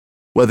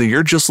Whether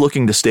you're just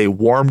looking to stay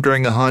warm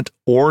during a hunt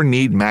or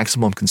need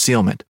maximum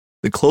concealment,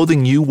 the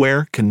clothing you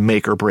wear can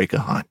make or break a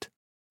hunt.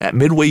 At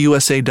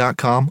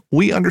MidwayUSA.com,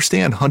 we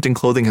understand hunting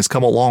clothing has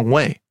come a long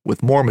way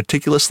with more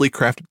meticulously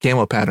crafted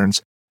camo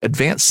patterns,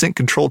 advanced scent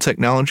control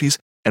technologies,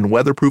 and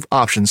weatherproof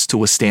options to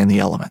withstand the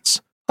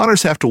elements.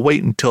 Hunters have to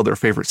wait until their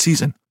favorite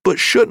season, but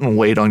shouldn't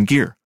wait on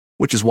gear,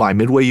 which is why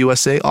Midway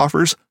USA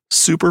offers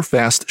super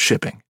fast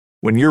shipping.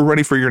 When you're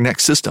ready for your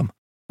next system,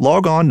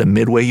 log on to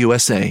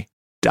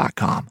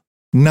MidwayUSA.com.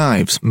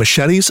 Knives,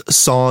 machetes,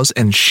 saws,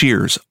 and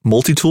shears,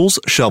 multi-tools,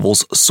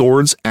 shovels,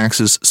 swords,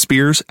 axes,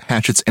 spears,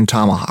 hatchets, and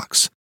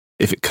tomahawks.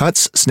 If it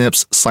cuts,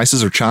 snips,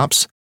 slices, or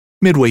chops,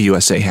 Midway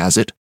USA has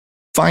it.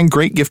 Find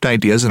great gift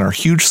ideas in our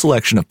huge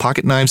selection of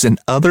pocket knives and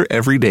other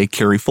everyday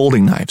carry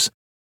folding knives.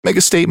 Make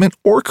a statement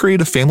or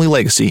create a family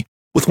legacy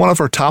with one of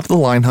our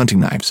top-of-the-line hunting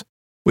knives.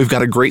 We've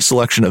got a great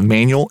selection of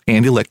manual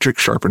and electric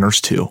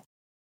sharpeners, too.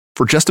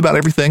 For just about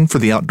everything for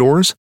the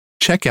outdoors,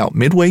 check out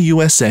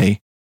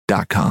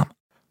MidwayUSA.com.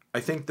 I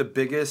think the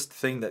biggest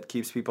thing that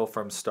keeps people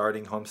from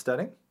starting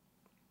homesteading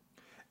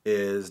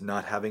is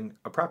not having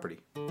a property.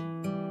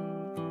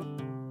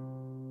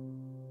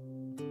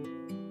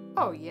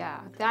 Oh,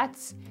 yeah,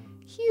 that's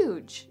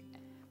huge.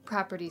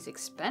 Property's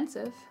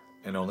expensive.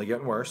 And only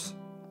getting worse.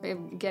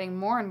 Getting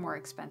more and more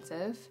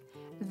expensive.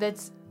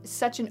 That's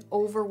such an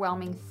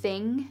overwhelming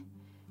thing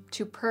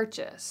to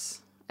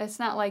purchase. It's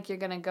not like you're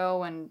going to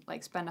go and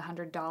spend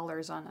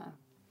 $100 on a...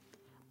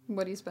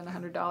 What do you spend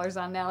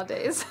 $100 on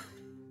nowadays?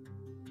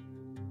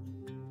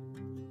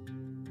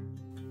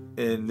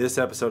 In this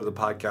episode of the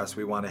podcast,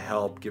 we want to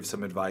help give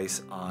some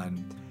advice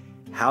on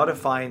how to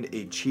find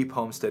a cheap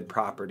homestead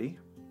property.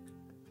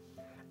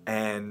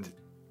 And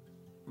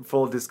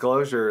full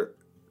disclosure,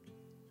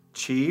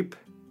 cheap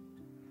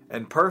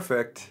and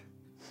perfect,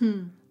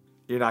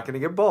 you're not going to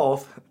get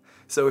both.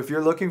 So if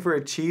you're looking for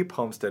a cheap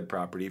homestead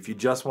property, if you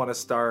just want to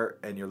start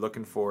and you're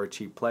looking for a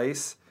cheap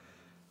place,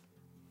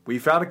 we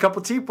found a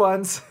couple cheap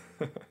ones.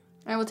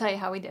 I will tell you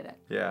how we did it.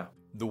 Yeah.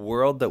 The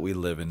world that we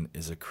live in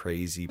is a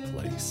crazy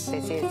place.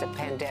 This is a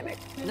pandemic.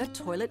 The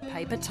toilet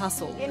paper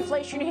tussle.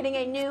 Inflation hitting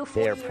a new...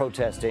 They are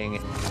protesting.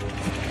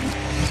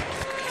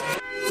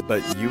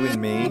 But you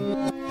and me,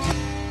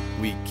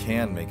 we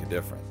can make a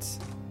difference.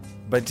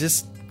 By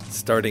just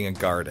starting a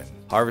garden,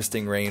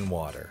 harvesting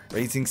rainwater,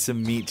 raising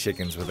some meat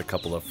chickens with a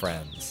couple of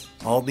friends.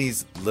 All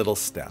these little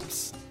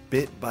steps,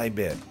 bit by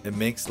bit, it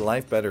makes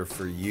life better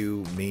for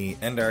you, me,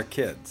 and our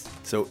kids.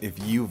 So if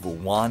you've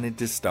wanted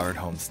to start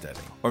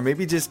homesteading, or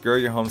maybe just grow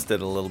your homestead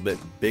a little bit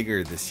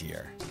bigger this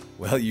year,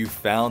 well, you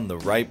found the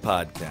right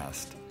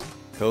podcast.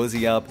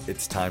 Cozy up,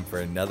 it's time for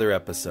another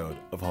episode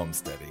of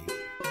Homesteady.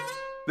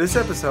 This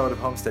episode of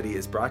Homesteady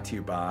is brought to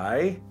you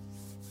by...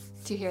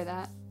 Do you hear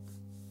that?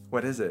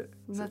 What is it?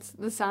 That's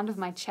the sound of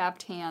my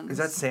chapped hands. Is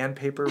that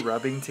sandpaper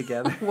rubbing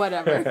together?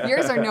 Whatever.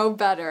 Yours are no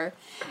better.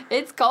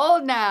 It's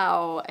cold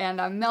now, and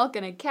I'm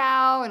milking a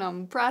cow, and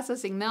I'm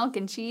processing milk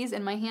and cheese,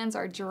 and my hands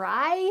are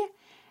dry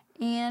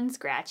and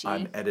scratchy.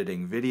 I'm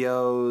editing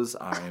videos.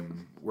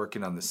 I'm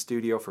working on the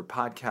studio for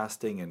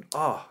podcasting, and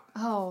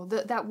Oh,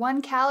 that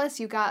one callus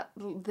you got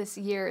this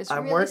year is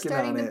I'm really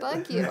starting to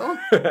bug you.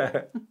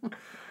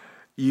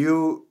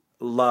 You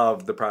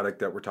love the product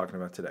that we're talking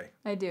about today.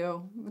 I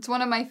do. It's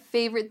one of my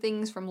favorite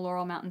things from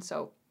Laurel Mountain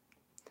Soap.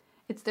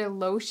 It's their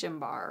lotion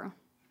bar.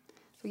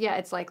 So yeah,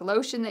 it's like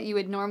lotion that you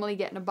would normally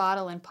get in a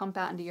bottle and pump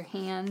out into your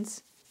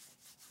hands.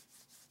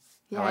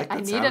 Yeah, I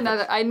need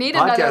another lotion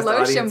bar. Podcast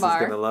audience is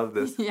gonna love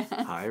this. Yeah.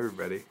 Hi,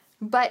 everybody.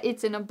 But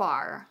it's in a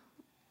bar,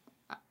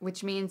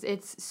 which means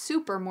it's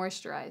super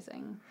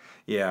moisturizing.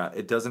 Yeah,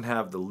 it doesn't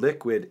have the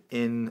liquid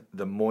in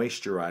the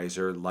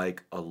moisturizer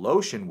like a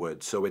lotion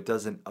would, so it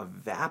doesn't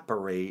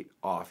evaporate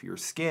off your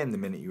skin the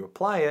minute you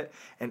apply it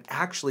and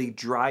actually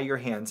dry your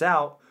hands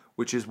out,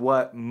 which is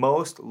what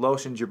most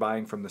lotions you're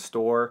buying from the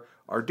store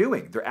are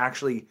doing. They're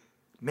actually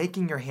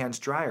making your hands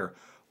drier.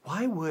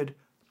 Why would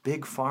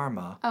Big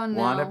Pharma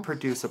want to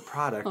produce a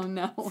product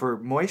for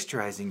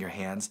moisturizing your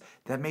hands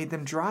that made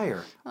them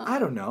drier? I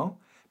don't know.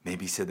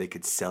 Maybe so they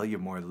could sell you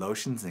more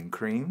lotions and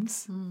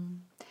creams?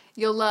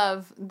 You'll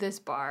love this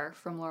bar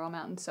from Laurel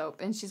Mountain Soap.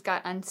 And she's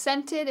got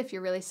unscented, if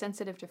you're really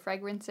sensitive to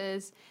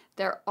fragrances.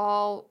 They're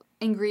all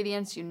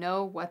ingredients, you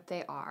know what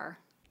they are.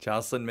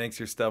 Jocelyn makes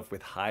her stuff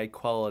with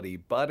high-quality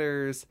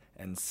butters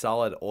and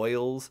solid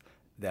oils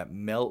that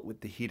melt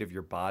with the heat of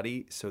your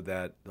body so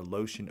that the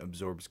lotion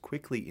absorbs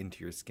quickly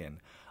into your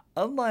skin.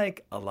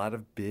 Unlike a lot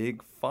of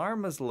Big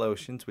Pharma's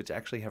lotions, which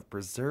actually have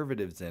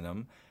preservatives in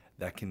them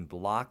that can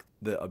block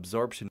the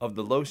absorption of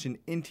the lotion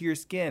into your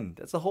skin.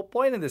 That's the whole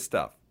point of this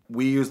stuff.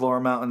 We use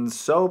Laurel Mountain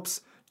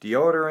soaps,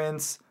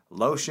 deodorants,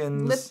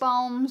 lotions. Lip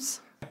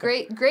balms.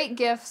 Great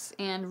gifts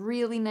and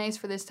really nice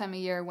for this time of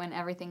year when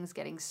everything's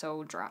getting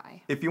so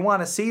dry. If you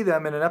want to see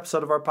them in an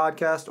episode of our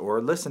podcast or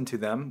listen to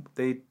them,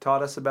 they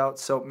taught us about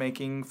soap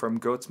making from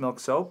goat's milk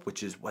soap,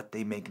 which is what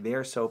they make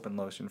their soap and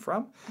lotion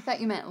from. I thought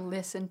you meant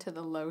listen to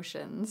the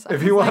lotions.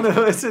 If you want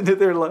to listen to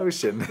their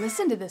lotion.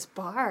 Listen to this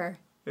bar.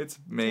 It's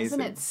amazing.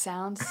 Doesn't it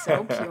sound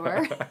so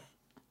pure?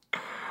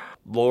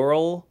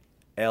 Laurel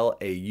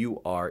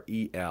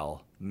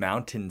Laurel,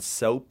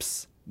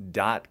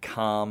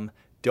 mountainsoaps.com.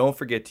 Don't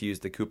forget to use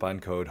the coupon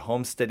code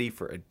HOMESTEADY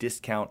for a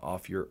discount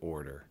off your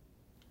order.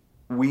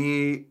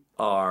 We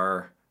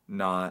are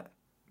not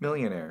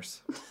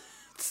millionaires.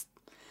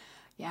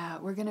 Yeah,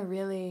 we're going to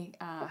really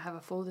have a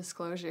full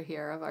disclosure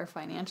here of our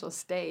financial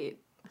state.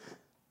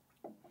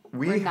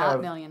 We're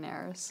not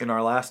millionaires. In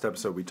our last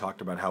episode, we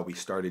talked about how we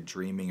started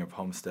dreaming of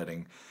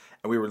homesteading,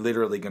 and we were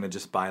literally going to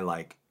just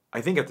buy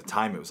I think at the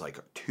time it was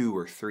 2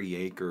 or 3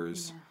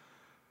 acres. Yeah.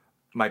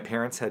 My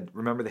parents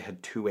they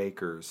had 2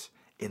 acres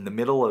in the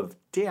middle of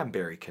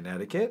Danbury,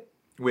 Connecticut,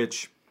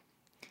 which,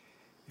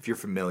 if you're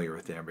familiar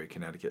with Danbury,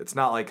 Connecticut, it's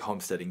not like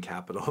homesteading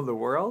capital of the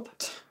world.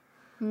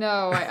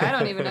 No, I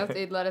don't even know if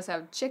they'd let us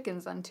have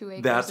chickens on 2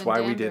 acres. That's why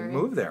Danbury. we didn't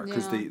move there,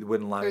 because they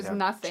wouldn't allow us to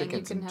have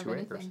chickens in 2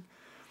 acres.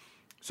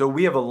 So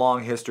we have a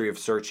long history of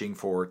searching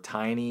for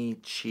tiny,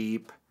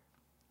 cheap,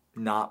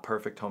 not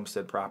perfect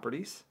homestead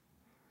properties.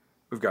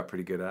 We've got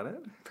pretty good at it.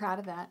 Proud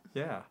of that.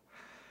 Yeah.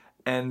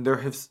 And there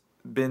have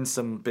been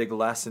some big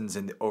lessons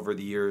over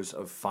the years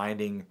of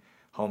finding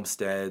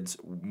homesteads,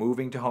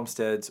 moving to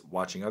homesteads,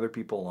 watching other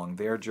people along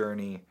their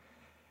journey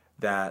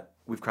that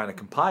we've kind of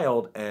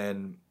compiled.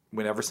 And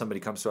whenever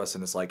somebody comes to us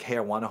and is like, hey, I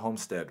want a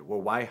homestead.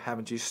 Well, why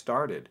haven't you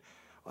started?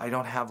 I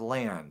don't have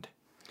land.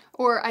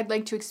 Or I'd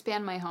like to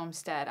expand my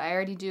homestead. I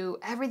already do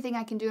everything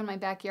I can do in my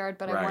backyard,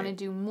 but I want to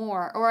do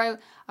more. Or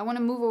I want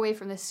to move away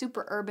from this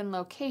super urban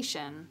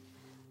location.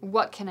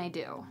 What can I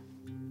do?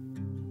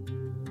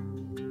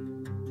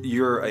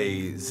 You're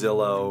a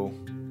Zillow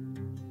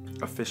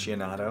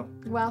aficionado.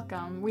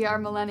 Welcome. We are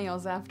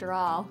millennials after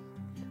all.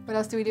 What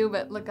else do we do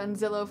but look on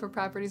Zillow for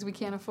properties we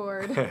can't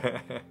afford?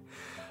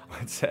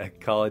 What's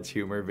that college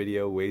humor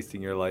video,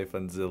 wasting your life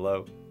on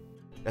Zillow?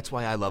 That's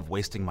why I love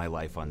wasting my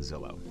life on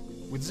Zillow.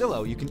 With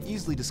Zillow, you can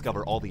easily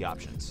discover all the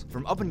options.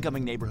 From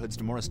up-and-coming neighborhoods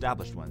to more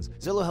established ones,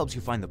 Zillow helps you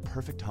find the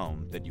perfect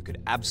home that you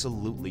could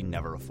absolutely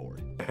never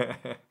afford.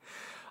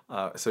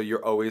 So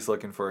you're always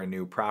looking for a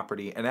new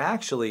property. And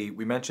actually,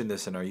 we mentioned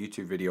this in our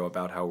YouTube video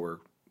about how we're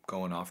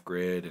going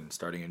off-grid and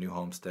starting a new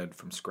homestead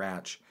from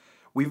scratch.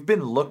 We've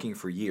been looking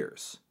for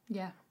years.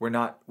 Yeah.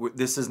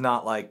 This is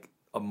not like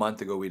a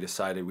month ago we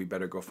decided we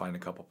better go find a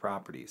couple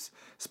properties.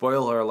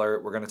 Spoiler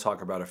alert, we're going to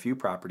talk about a few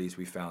properties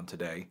we found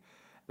today,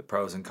 the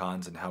pros and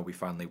cons, and how we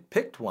finally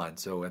picked one.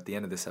 So at the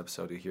end of this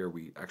episode here,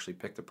 we actually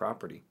picked a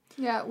property.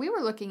 Yeah, we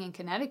were looking in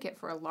Connecticut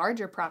for a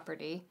larger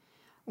property,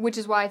 which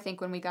is why I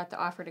think when we got the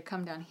offer to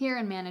come down here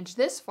and manage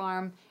this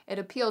farm, it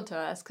appealed to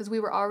us because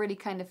we were already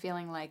kind of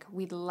feeling like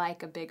we'd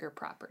like a bigger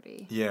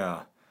property.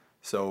 Yeah.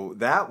 So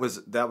that was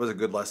a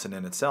good lesson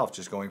in itself,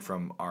 just going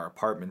from our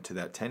apartment to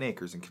that 10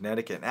 acres in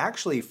Connecticut and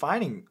actually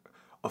finding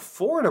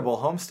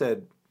affordable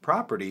homestead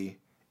property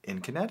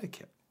in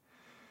Connecticut.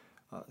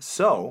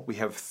 So we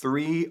have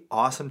 3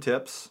 awesome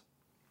tips,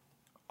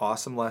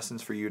 awesome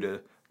lessons for you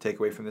to take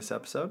away from this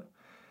episode.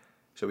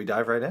 Shall we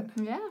dive right in?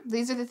 Yeah.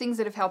 These are the things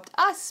that have helped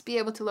us be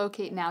able to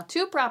locate now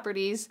 2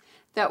 properties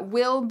that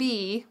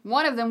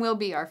one of them will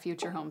be our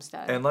future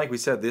homestead. And like we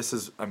said,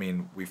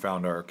 we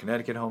found our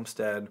Connecticut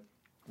homestead.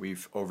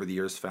 We've, over the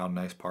years, found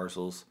nice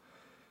parcels.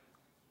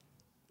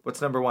 What's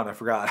number 1? I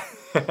forgot.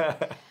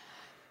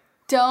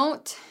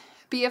 Don't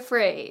be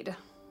afraid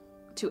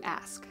to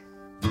ask.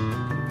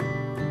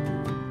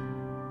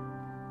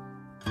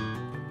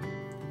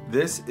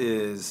 This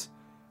is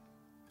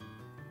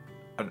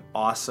an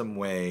awesome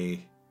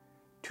way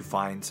to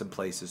find some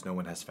places no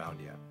one has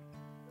found yet.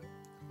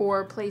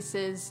 Or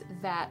places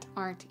that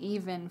aren't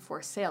even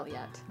for sale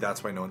yet.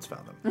 That's why no one's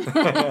found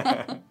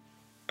them.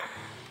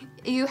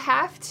 You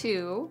have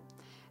to,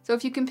 so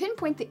if you can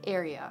pinpoint the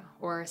area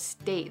or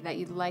state that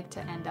you'd like to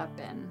end up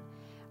in,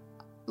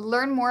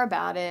 learn more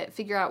about it,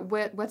 figure out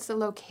what's the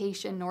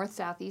location, north,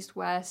 south, east,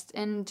 west,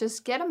 and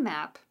just get a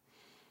map.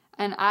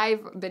 And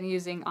I've been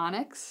using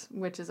Onyx,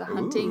 which is a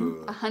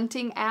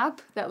hunting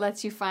app that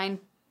lets you find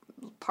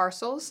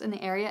parcels in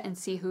the area and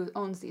see who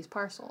owns these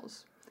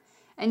parcels.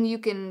 And you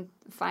can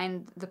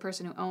find the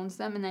person who owns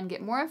them and then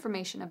get more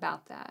information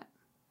about that.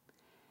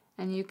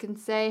 And you can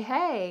say,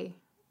 hey,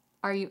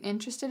 are you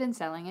interested in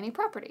selling any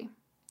property?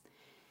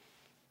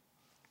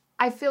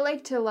 I feel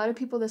like to a lot of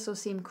people this will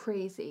seem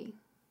crazy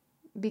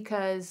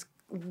because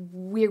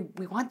we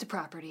want the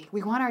property.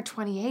 We want our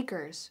 20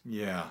 acres.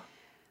 Yeah.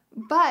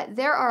 But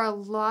there are a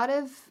lot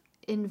of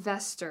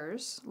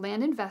investors,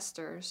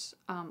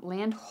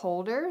 land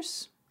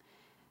holders,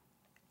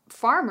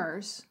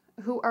 farmers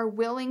who are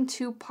willing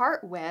to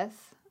part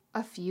with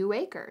a few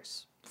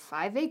acres,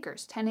 5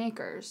 acres, 10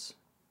 acres.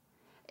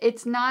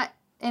 It's not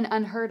an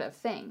unheard of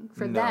thing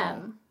for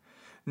them.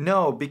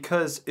 No,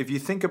 because if you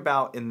think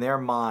about in their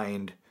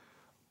mind,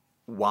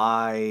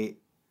 why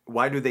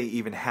do they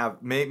even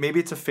have, maybe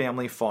it's a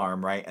family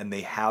farm, right? And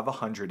they have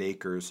 100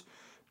 acres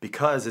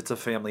because it's a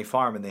family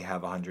farm and they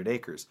have 100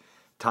 acres.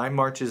 Time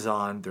marches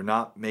on. They're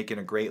not making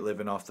a great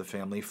living off the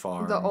family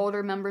farm. The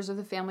older members of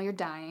the family are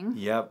dying.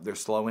 Yep, they're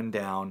slowing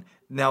down.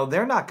 Now,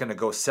 they're not going to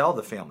go sell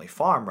the family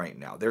farm right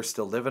now. They're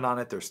still living on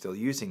it. They're still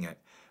using it.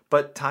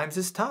 But times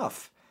is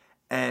tough.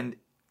 And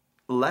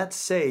let's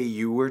say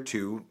you were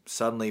to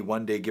suddenly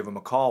one day give them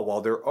a call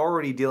while they're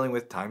already dealing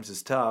with times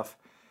is tough.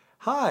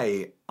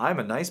 Hi, I'm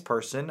a nice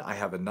person. I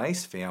have a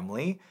nice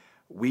family.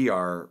 We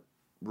are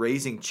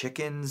raising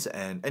chickens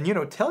and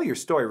tell your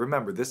story.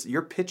 Remember this,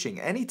 you're pitching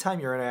anytime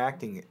you're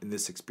interacting in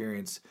this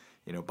experience,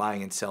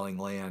 buying and selling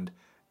land,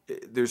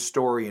 there's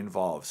story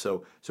involved.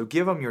 So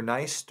give them your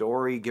nice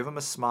story, give them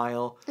a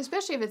smile.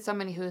 Especially if it's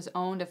somebody who has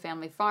owned a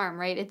family farm,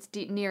 right? It's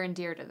near and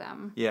dear to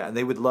them. Yeah, and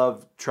they would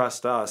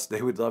trust us,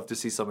 they would love to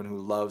see someone who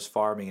loves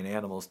farming and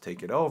animals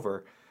take it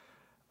over.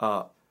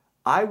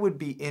 I would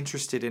be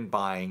interested in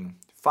buying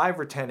 5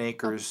 or 10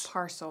 acres.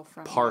 Parcel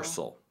from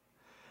Parcel.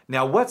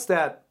 Now, what's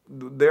that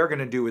they're going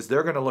to do is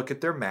they're going to look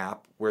at their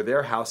map where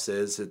their house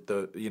is at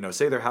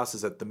say their house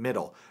is at the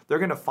middle. They're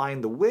going to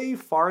find the way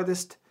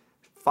farthest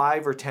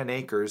 5 or 10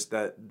 acres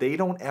that they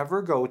don't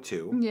ever go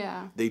to.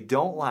 Yeah. They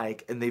don't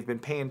like, and they've been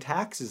paying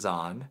taxes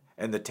on,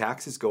 and the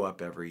taxes go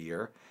up every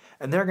year.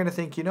 And they're going to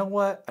think, you know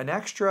what, an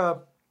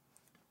extra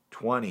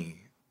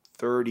 20,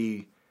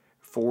 30,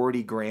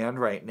 40 grand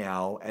right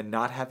now and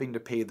not having to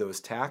pay those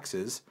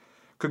taxes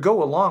could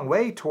go a long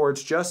way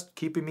towards just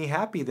keeping me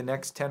happy the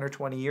next 10 or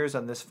 20 years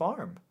on this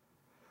farm.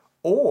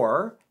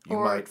 Or you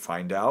might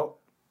find out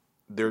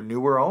they're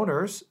newer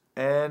owners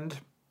and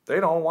they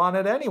don't want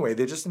it anyway.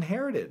 They just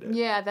inherited it.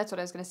 Yeah, that's what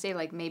I was going to say.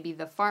 Like maybe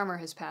the farmer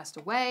has passed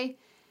away.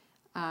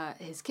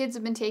 His kids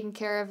have been taking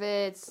care of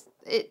it.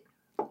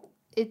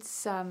 It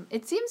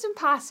seems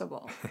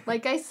impossible,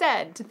 like I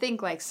said, to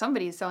think like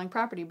somebody is selling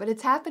property, but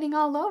it's happening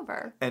all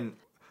over. And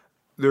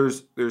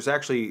there's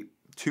actually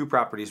 2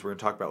 properties we're going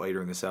to talk about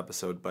later in this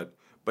episode, but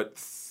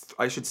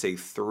I should say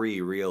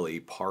 3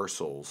 really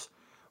parcels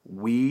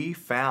we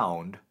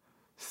found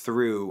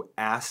through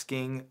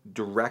asking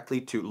directly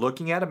to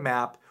looking at a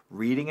map,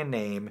 reading a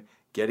name,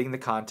 getting the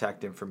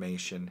contact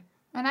information.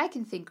 And I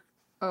can think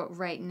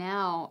right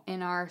now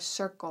in our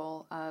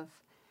circle of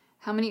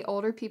how many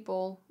older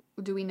people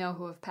do we know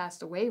who have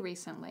passed away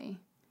recently,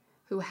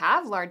 who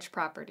have large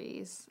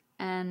properties,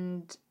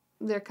 and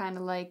they're kind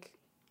of like,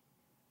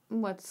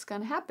 what's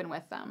going to happen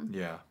with them?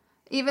 Yeah.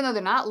 Even though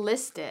they're not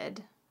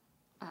listed.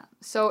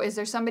 So is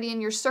there somebody in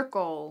your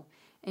circle,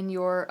 in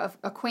your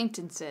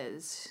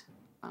acquaintances?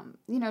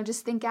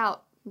 Just think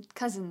out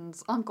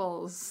cousins,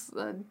 uncles,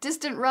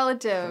 distant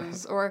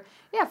relatives, or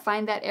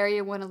find that area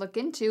you want to look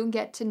into,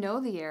 get to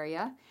know the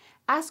area,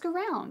 ask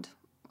around.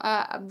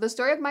 The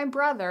story of my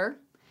brother,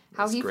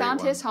 how he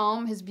found his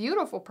home, his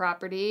beautiful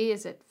property,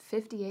 is it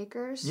 50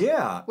 acres?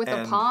 Yeah. With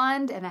a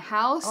pond and a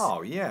house.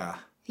 Oh, yeah.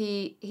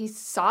 He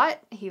saw it,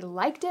 he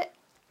liked it,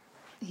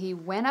 he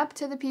went up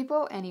to the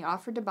people and he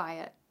offered to buy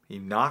it. He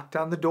knocked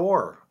on the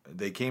door.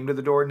 They came to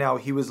the door. Now,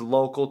 he was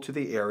local to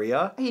the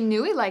area. He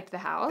knew he liked the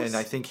house. And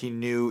I think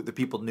the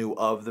people knew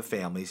of the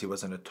families. He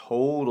wasn't a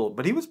total,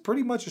 but he was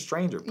pretty much a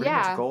stranger, pretty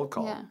much a cold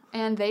call. Yeah,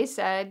 and they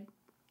said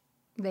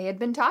they had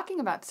been talking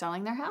about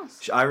selling their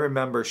house. I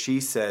remember she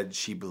said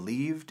she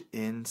believed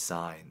in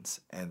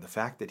signs. And the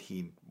fact that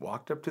he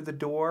walked up to the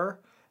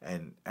door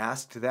and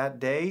asked that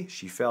day,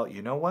 she felt,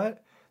 you know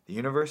what? The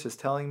universe is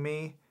telling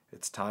me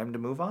it's time to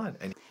move on.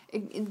 And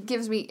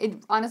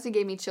it honestly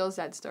gave me chills,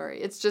 that story.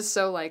 It's just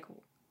so like,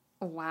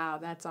 wow,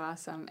 that's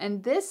awesome.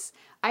 And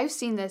I've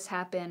seen this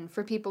happen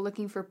for people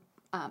looking for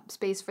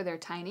space for their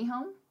tiny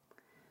home,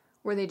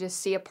 where they just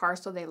see a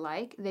parcel they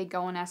like, they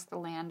go and ask the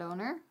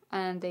landowner,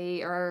 and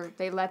they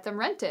let them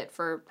rent it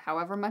for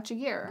however much a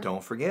year.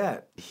 Don't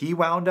forget, he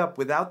wound up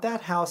without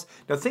that house.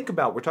 Now think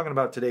about, we're talking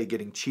about today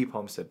getting cheap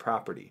homestead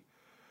property.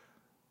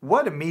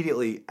 What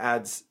immediately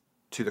adds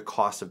to the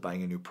cost of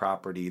buying a new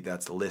property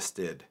that's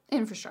listed?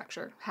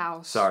 Infrastructure,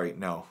 house. Sorry,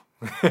 no.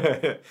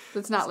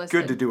 That's not listed.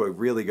 Good to do a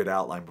really good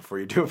outline before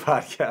you do a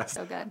podcast.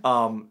 So good.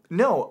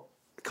 No,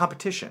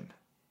 competition.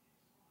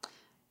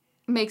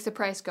 Makes the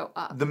price go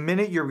up. The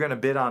minute you're going to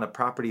bid on a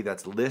property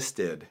that's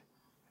listed,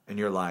 and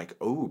you're like,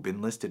 oh,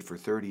 been listed for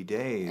 30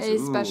 days.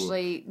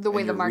 Especially the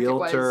way the market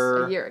was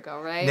a year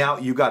ago, right? Now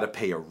you got to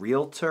pay a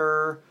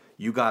realtor.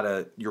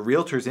 Your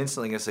realtor's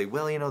instantly going to say,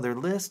 well, they're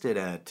listed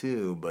at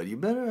 2, but you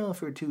better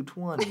offer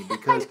 220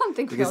 because I don't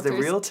think because realtors the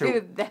realtor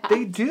do that.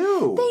 They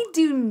do. They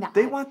do not.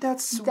 They want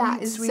that sweet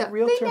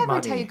realtor They never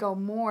money. tell you go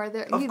more. Of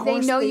they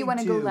course know they you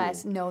want to go do.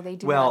 less. No, they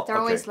do Well, not. They're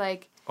always okay.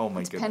 like, Oh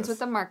my depends goodness. what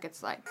the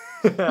market's like.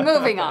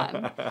 Moving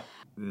on.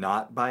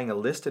 Not buying a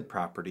listed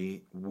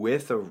property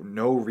with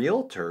no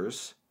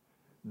realtors.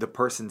 The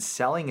person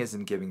selling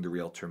isn't giving the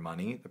realtor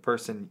money.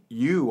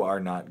 You are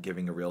not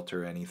giving a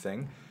realtor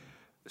anything.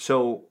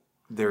 So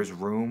there's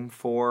room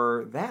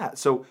for that.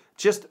 So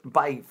just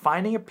by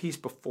finding a piece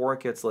before it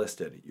gets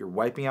listed, you're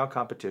wiping out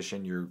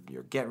competition. You're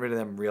getting rid of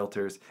them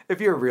realtors.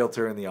 If you're a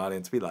realtor in the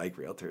audience, we like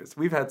realtors.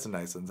 We've had some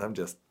nice ones. I'm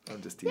just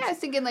teasing. Yeah, I was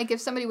thinking like if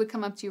somebody would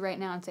come up to you right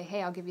now and say,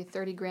 hey, I'll give you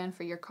 30 grand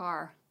for your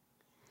car.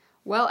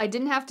 Well, I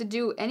didn't have to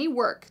do any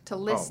work to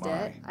list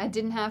it. I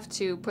didn't have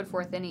to put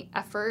forth any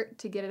effort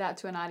to get it out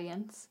to an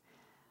audience.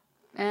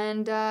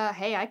 And,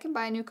 hey, I can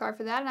buy a new car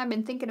for that, and I've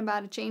been thinking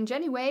about a change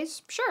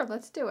anyways. Sure,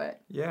 let's do it.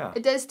 Yeah.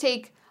 It does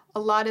take a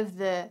lot of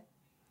the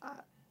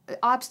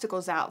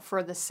obstacles out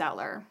for the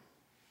seller.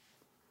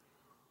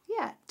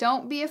 yeah,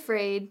 don't be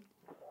afraid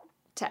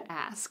to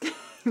ask.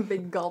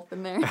 Big gulp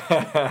in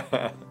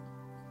there.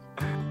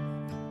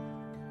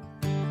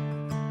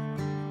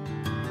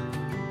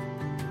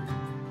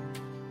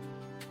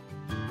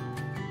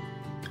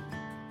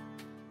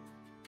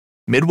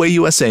 Midway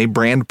USA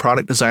brand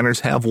product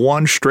designers have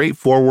one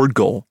straightforward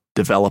goal: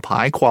 develop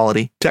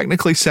high-quality,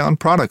 technically sound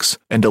products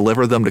and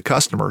deliver them to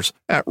customers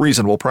at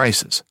reasonable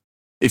prices.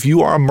 If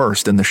you are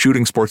immersed in the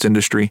shooting sports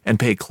industry and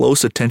pay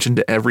close attention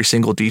to every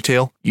single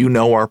detail, you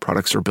know our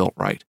products are built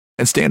right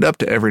and stand up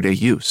to everyday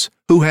use.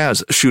 Who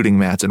has shooting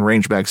mats and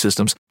range bag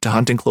systems to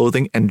hunting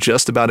clothing and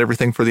just about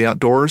everything for the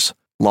outdoors?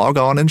 Log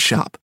on and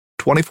shop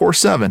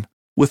 24/7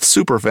 with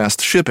super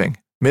fast shipping.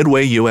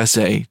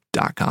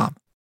 MidwayUSA.com.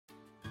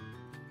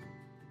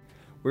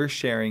 We're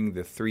sharing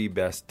the 3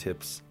 best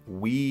tips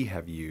we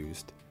have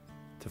used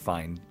to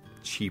find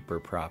cheaper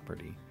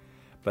property.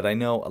 But I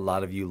know a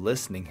lot of you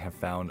listening have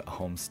found a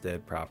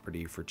homestead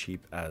property for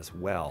cheap as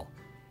well.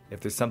 If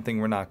there's something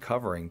we're not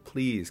covering,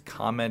 please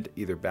comment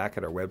either back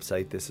at our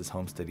website,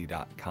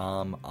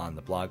 thisishomesteady.com, on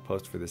the blog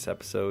post for this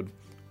episode,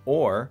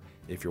 or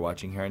if you're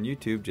watching here on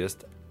YouTube,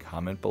 just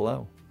comment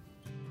below.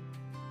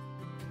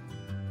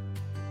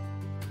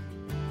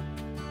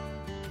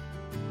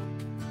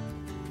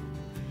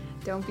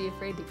 Don't be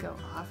afraid to go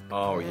off.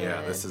 Oh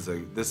yeah, this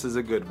is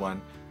a good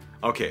one.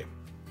 Okay,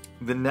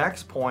 the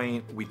next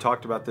point, we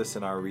talked about this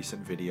in our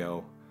recent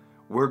video.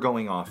 We're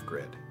going off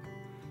grid,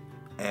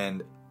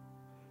 and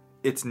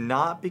it's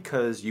not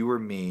because you or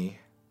me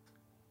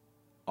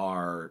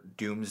are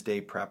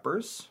doomsday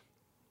preppers.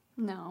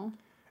 No.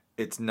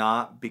 It's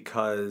not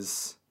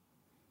because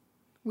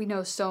We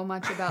know so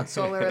much about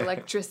solar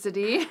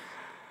electricity.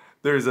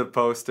 there's a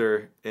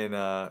poster in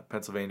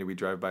Pennsylvania we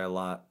drive by a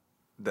lot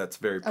that's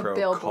very pro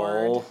billboard.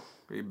 coal.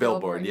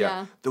 Billboard,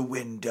 yeah. The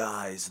wind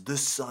dies, the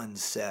sun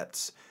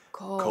sets.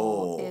 Coal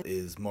Coal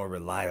is more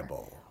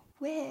reliable.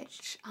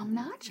 Which, I'm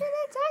not sure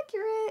that's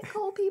accurate,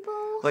 coal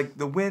people. Like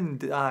the wind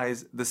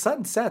dies, the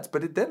sun sets,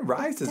 but it then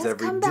rises Does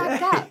every come day.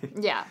 back up.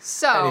 Yeah,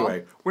 so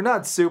Anyway, we're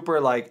not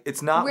super like,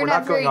 we're not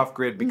going very off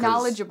grid because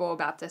knowledgeable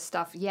about this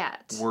stuff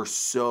yet. we're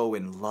so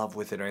in love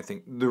with it or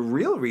anything. The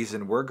real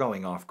reason we're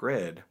going off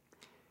grid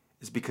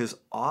is because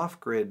off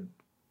grid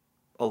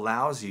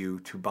allows you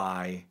to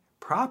buy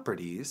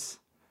properties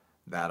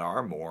that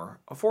are more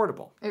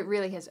affordable. It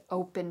really has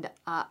opened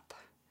up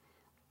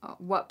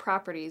what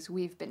properties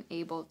we've been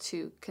able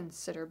to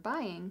consider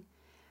buying,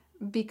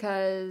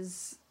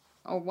 because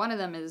one of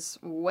them is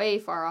way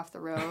far off the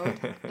road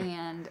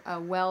and a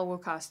well will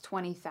cost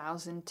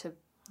 $20,000 to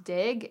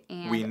dig,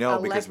 and We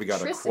know because we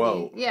got a electricity-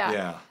 quote.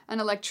 Yeah,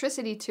 and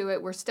electricity to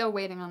it, we're still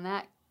waiting on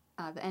that,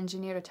 the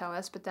engineer to tell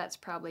us, but that's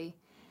probably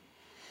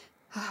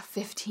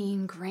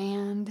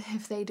 $15,000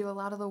 if they do a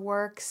lot of the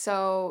work.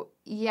 So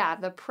yeah,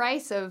 the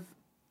price of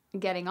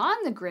getting on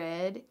the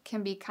grid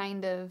can be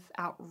kind of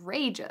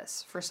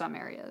outrageous for some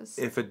areas.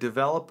 If a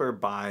developer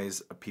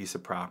buys a piece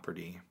of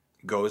property,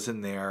 goes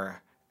in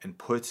there and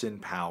puts in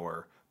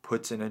power,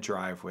 puts in a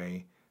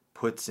driveway,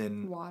 puts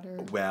in Water.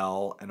 a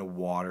well and a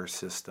water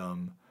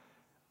system,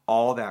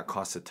 all that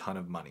costs a ton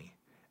of money.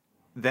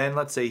 Then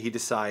let's say he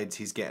decides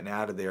he's getting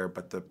out of there,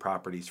 but the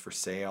property's for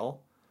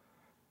sale.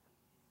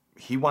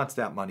 He wants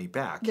that money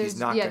back. He's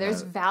not gonna,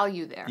 there's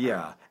value there.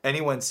 Yeah.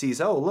 Anyone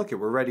sees, oh, look,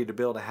 we're ready to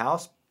build a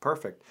house.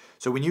 Perfect.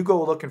 So when you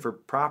go looking for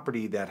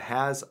property that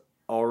has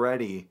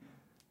already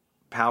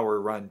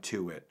power run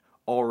to it,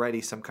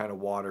 already some kind of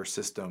water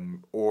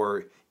system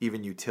or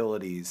even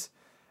utilities,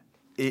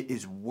 it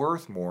is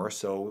worth more.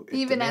 So it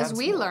Even as demands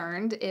we more.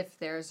 learned, if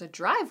there's a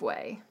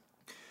driveway,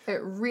 it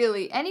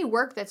really, any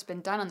work that's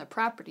been done on the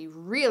property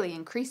really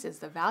increases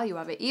the value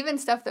of it. Even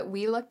stuff that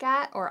we look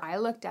at, or I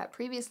looked at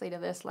previously to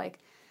this, like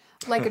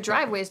a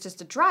driveway is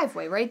just a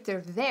driveway, right?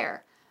 They're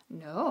there.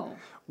 No.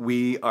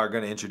 We are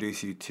going to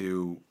introduce you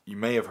to, you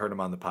may have heard them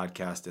on the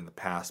podcast in the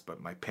past,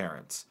 but my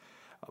parents.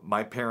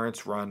 My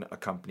parents run a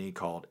company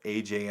called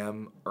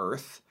AJM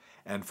Earth,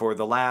 and for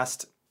the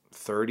last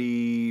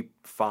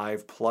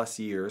 35 plus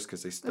years,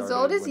 because they started As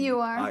old as you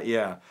are.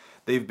 Yeah,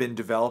 they've been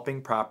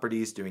developing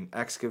properties, doing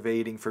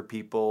excavating for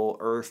people,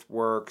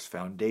 earthworks,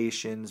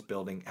 foundations,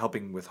 building,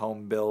 helping with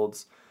home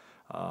builds,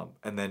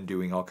 and then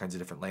doing all kinds of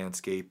different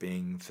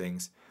landscaping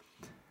things.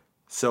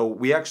 So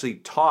we actually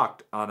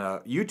talked on a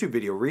YouTube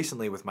video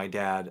recently with my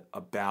dad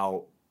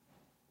about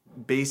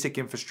basic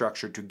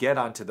infrastructure to get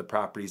onto the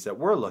properties that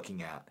we're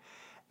looking at.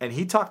 And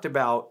he talked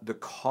about the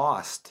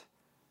cost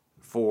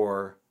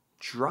for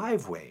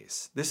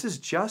driveways. This is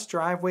just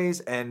driveways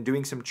and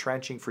doing some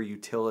trenching for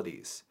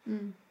utilities.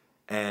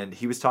 And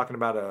he was talking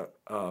about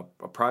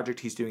a project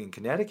he's doing in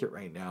Connecticut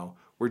right now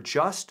where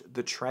just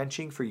the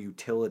trenching for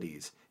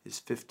utilities is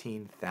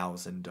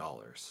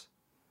 $15,000.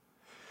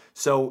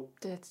 So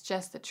It's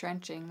just the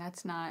trenching.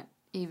 That's not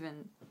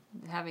even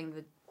having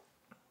the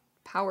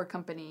power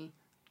company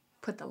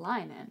put the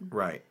line in.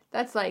 right.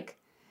 That's like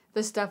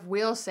the stuff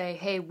we'll say,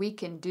 hey, we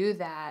can do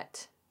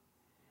that.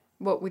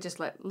 What we just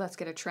let's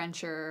get a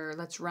trencher,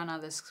 let's run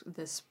on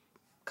this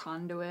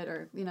conduit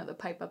or the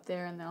pipe up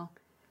there, and they'll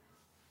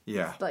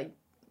Yeah. like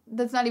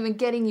that's not even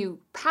getting you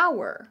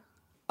power.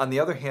 On the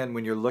other hand,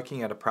 when you're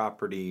looking at a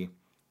property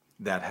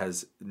that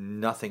has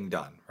nothing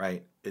done,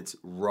 right? It's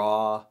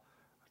raw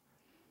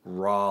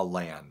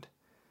land.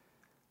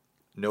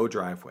 No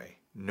driveway,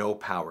 no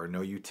power,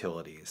 no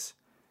utilities.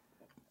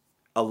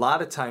 A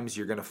lot of times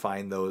you're going to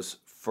find those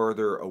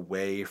further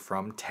away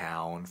from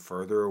town,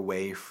 further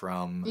away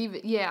from...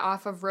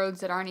 off of roads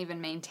that aren't even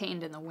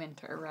maintained in the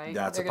winter, right?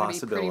 That's They're a gonna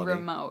possibility. Be pretty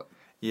remote.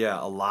 Yeah,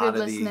 a lot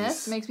of these...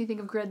 Gridlessness makes me think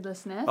of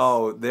gridlessness.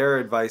 Oh, their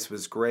advice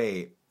was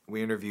great.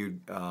 We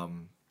interviewed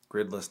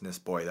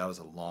Gridlessness. Boy, that was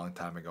a long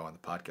time ago on the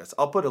podcast.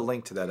 I'll put a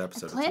link to that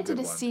episode. Planted it's a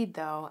good one. seed,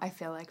 though, I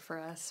feel like, for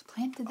us.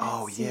 Planted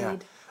that seed. Yeah.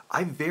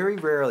 I very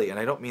rarely, and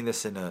I don't mean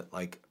this in a,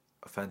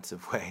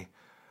 offensive way,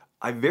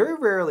 I very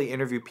rarely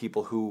interview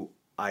people who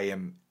I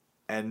am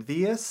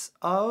envious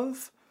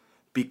of,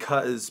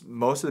 because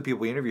most of the people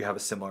we interview have a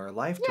similar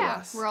life to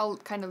us. Yeah, we're all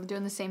kind of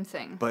doing the same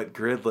thing. But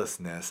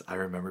Gridlessness, I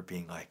remember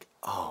being like,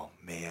 oh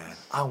man,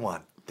 I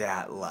want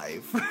that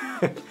life.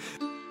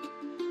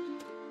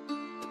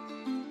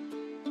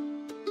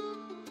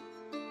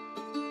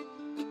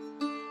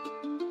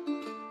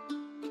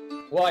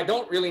 Well, I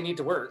don't really need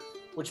to work,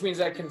 which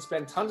means I can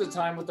spend tons of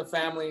time with the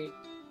family,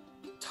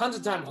 tons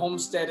of time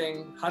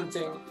homesteading,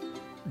 hunting.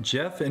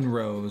 Jeff and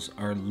Rose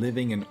are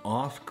living an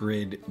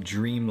off-grid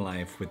dream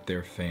life with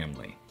their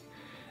family.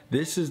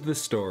 This is the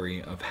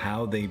story of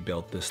how they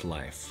built this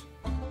life.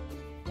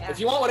 If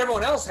you want what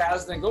everyone else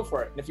has, then go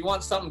for it. And if you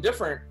want something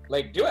different,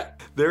 do it.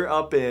 They're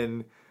up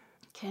in...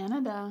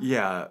 Canada.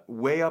 Yeah,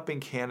 way up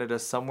in Canada,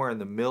 somewhere in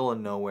the middle of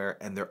nowhere,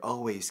 and they're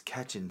always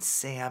catching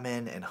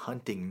salmon and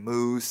hunting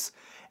moose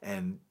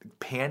and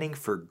panning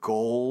for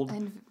gold.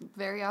 And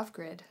very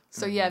off-grid.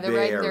 So yeah, they're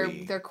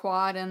right, their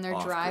quad and their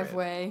off-grid.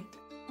 driveway.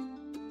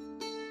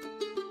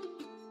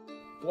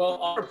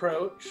 Well, our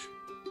approach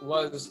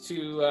was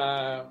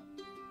to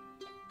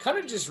kind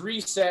of just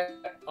reset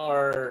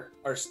our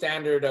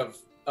standard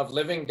of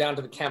living down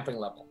to the camping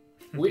level.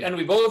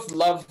 We both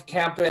love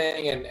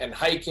camping and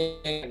hiking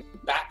and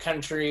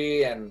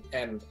backcountry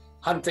and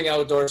hunting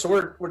outdoors. So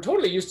we're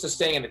totally used to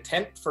staying in a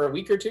tent for a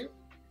week or two.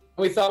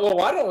 We thought, well,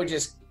 why don't we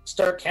just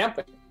start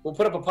camping? We'll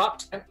put up a pop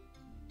tent,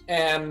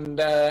 and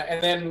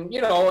then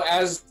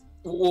as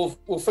we'll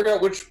figure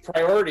out which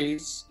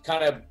priorities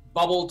kind of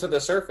bubble to the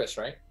surface,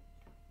 right?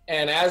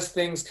 And as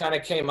things kind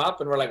of came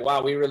up, and we're like,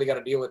 wow, we really got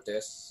to deal with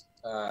this.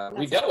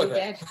 We dealt with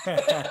it.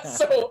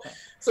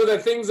 So the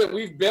things that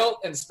we've built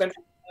and spent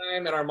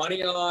time and our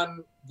money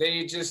on,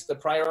 the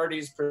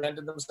priorities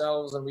presented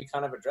themselves, and we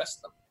kind of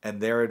addressed them.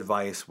 And their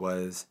advice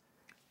was,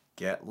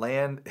 get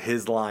land.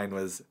 His line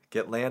was,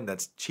 get land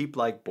that's cheap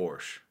like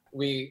borscht.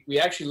 We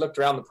actually looked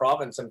around the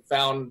province and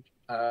found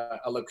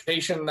a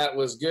location that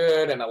was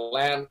good and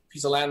a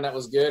piece of land that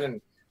was good, and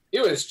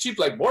it was cheap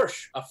like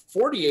borscht, a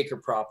 40-acre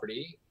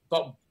property,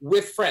 but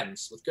with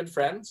good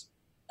friends.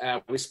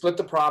 We split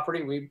the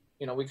property. We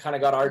kind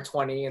of got our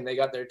 20 and they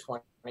got their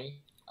 20.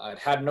 It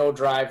had no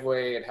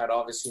driveway. It had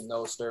obviously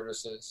no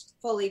services.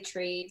 Fully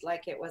treed,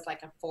 like it was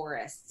like a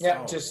forest.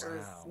 Yeah,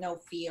 no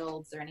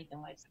fields or anything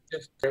like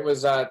that. It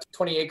was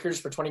 20 acres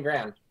for 20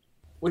 grand,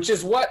 which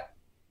is what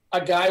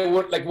a guy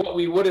what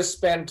we would have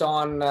spent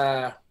on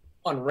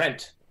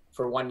rent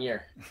for 1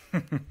 year.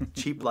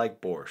 Cheap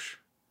like borscht.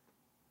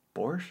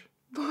 Borscht?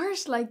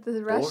 Borscht, like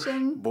the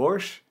Russian.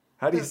 Borscht?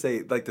 How do you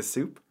say, like the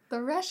soup?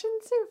 The Russian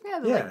soup,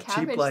 yeah,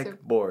 cabbage cheap like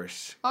soup.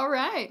 borscht. All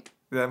right.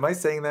 Am I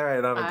saying that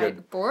right? I'm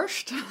good.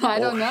 Borscht? I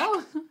don't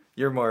know.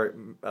 You're more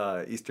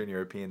Eastern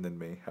European than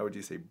me. How would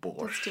you say borscht?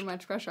 That's too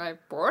much pressure.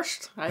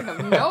 Borscht? I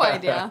have no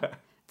idea.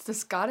 It's the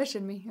Scottish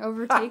in me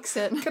overtakes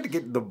it. Gotta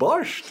get the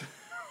borscht.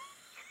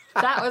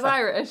 That was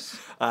Irish.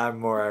 I'm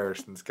more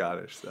Irish than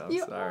Scottish, so I'm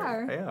You sorry.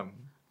 are. I am.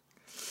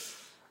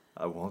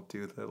 I won't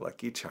do the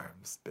Lucky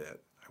Charms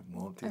bit. I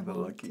won't do the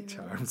Lucky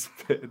Charms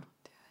bit.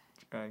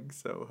 Trying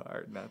so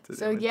hard not to.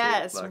 So imitate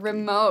yes, Lucky.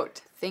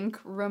 remote. Think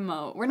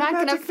remote. We're not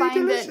gonna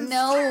find it.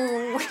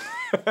 No.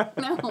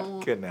 No.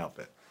 Couldn't help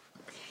it.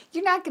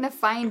 You're not gonna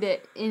find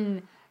it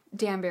in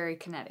Danbury,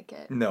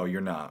 Connecticut. No,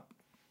 you're not.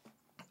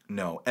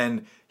 No,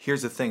 and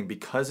here's the thing: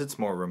 because it's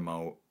more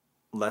remote,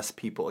 less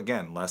people.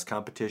 Again, less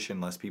competition,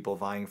 less people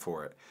vying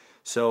for it.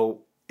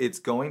 So it's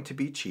going to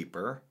be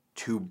cheaper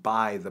to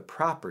buy the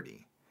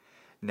property.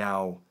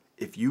 Now,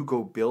 if you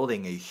go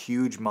building a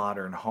huge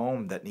modern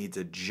home that needs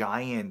a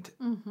giant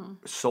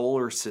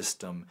solar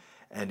system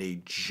and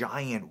a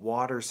giant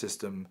water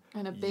system,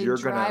 and a big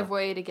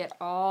driveway to get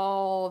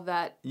all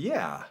that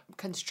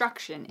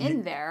construction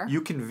in there.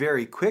 You can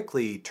very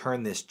quickly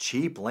turn this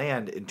cheap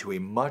land into a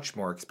much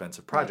more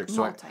expensive project.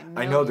 So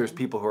I know there's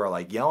people who are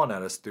like yelling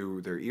at us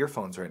through their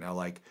earphones right now,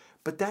 like,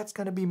 but that's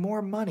going to be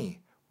more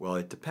money. Well,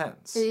 it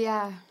depends.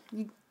 Yeah,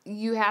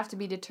 you have to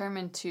be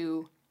determined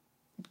to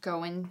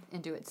go in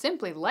and do it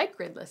simply, like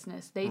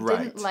gridlessness. They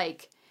didn't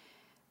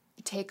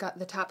take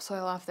the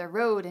topsoil off their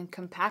road and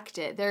compact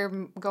it. They're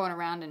going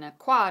around in a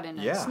quad and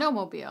a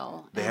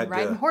snowmobile and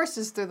riding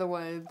horses through the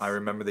woods. I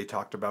remember they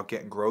talked about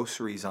getting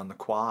groceries on the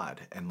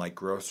quad and like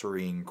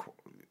grocerying,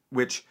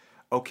 which,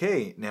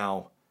 okay,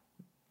 now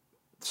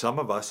some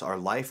of us, our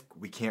life,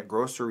 we can't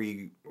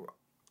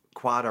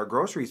quad our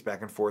groceries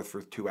back and forth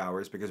for 2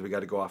 hours because we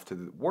got to go off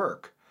to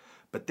work.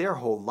 But their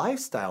whole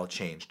lifestyle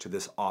changed to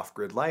this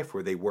off-grid life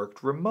where they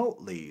worked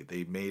remotely.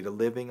 They made a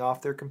living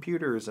off their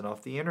computers and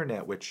off the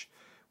internet, which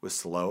was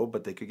slow,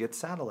 but they could get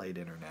satellite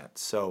internet.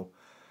 So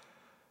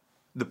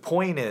the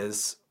point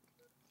is,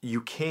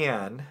 you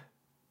can,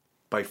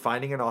 by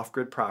finding an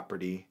off-grid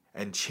property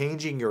and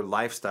changing your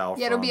lifestyle.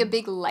 Yeah, it'll be a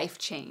big life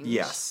change.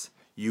 Yes,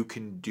 you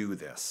can do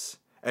this.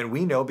 And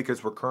we know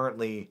because we're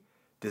currently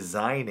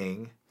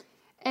designing.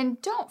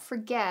 And don't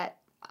forget,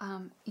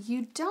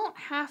 you don't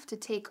have to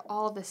take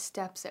all the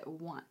steps at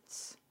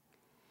once.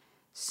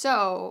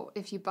 So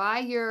if you buy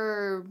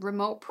your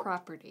remote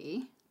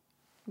property,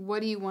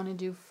 what do you want to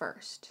do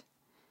first?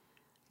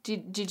 Do you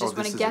just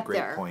want to get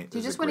there? Do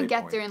you just want to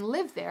get there and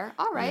live there?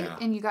 All right. Yeah.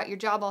 And you got your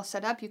job all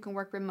set up. You can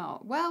work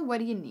remote. Well, what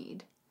do you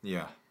need?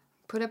 Yeah.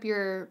 Put up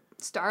your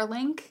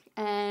Starlink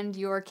and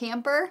your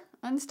camper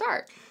and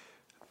start.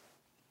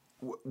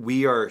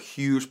 We are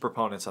huge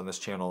proponents on this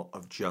channel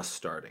of just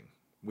starting.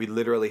 We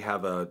literally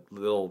have a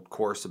little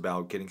course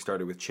about getting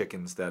started with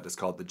chickens that is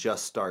called the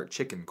Just Start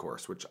Chicken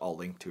course, which I'll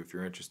link to if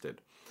you're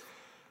interested.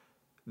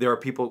 There are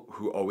people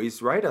who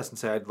always write us and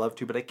say, I'd love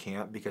to, but I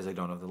can't because I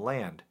don't have the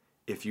land.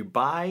 If you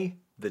buy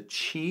the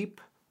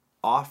cheap,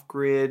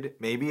 off-grid,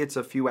 maybe it's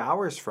a few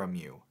hours from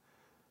you,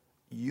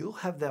 you'll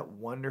have that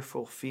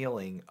wonderful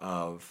feeling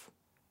of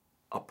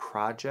a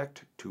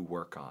project to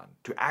work on,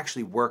 to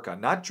actually work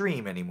on, not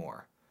dream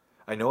anymore.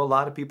 I know a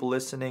lot of people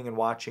listening and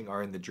watching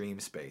are in the dream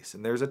space,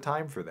 and there's a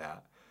time for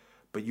that.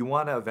 But you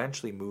want to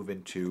eventually move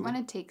into... You want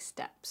to take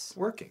steps.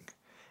 Working.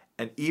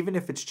 And even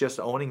if it's just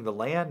owning the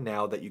land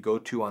now that you go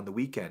to on the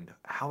weekend,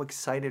 how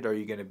excited are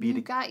you going to be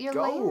to got your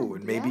go? Land.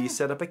 And maybe you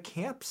set up a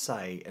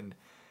campsite. And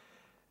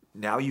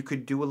now you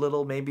could do a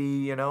little,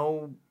 maybe,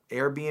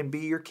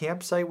 Airbnb your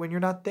campsite when you're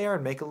not there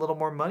and make a little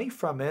more money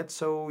from it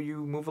so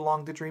you move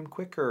along the dream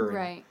quicker.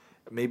 Right.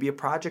 Maybe a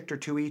project or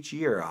two each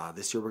year.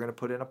 This year we're going to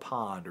put in a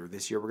pond, or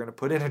this year we're going to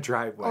put in a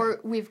driveway. Or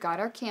we've got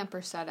our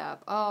camper set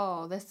up.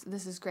 Oh, this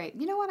is great.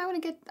 You know what? I'm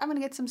gonna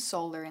get some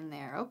solar in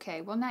there.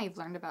 Okay. Well, now you've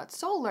learned about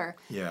solar.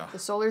 Yeah. The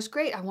solar's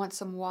great. I want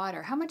some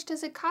water. How much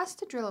does it cost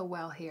to drill a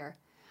well here?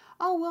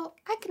 Oh, well,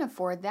 I can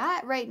afford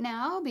that right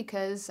now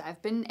because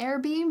I've been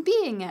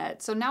Airbnb-ing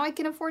it. So now I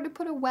can afford to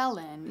put a well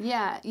in.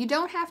 Yeah. You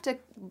don't have to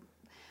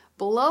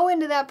blow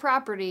into that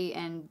property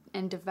and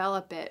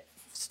develop it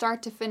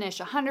start to finish,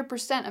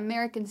 100%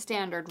 American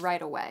standard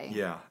right away.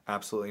 Yeah,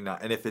 absolutely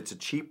not. And if it's a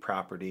cheap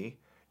property,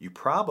 you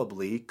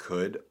probably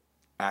could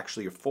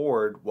actually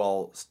afford,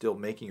 while still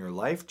making your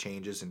life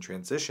changes and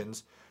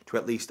transitions, to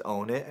at least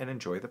own it and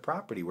enjoy the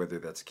property, whether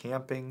that's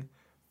camping,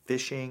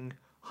 fishing,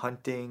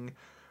 hunting,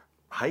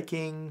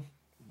 hiking,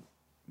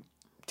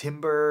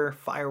 timber,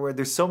 firewood.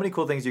 There's so many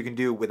cool things you can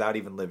do without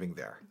even living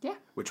there. Yeah.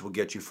 Which will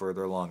get you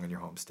further along in your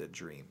homestead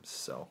dreams.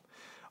 So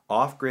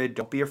off-grid,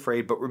 don't be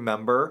afraid, but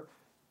remember,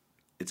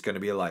 it's going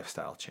to be a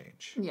lifestyle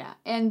change. Yeah,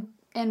 and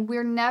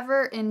we're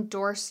never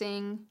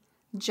endorsing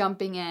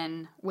jumping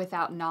in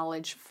without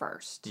knowledge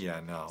first.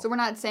 Yeah, no. So we're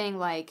not saying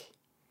like,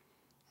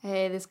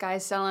 hey, this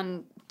guy's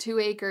selling 2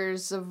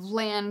 acres of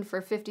land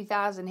for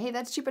 $50,000. Hey,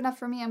 that's cheap enough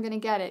for me. I'm going to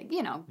get it.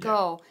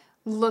 Go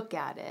look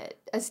at it.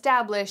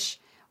 Establish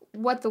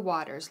what the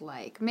water's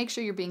like. Make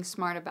sure you're being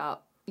smart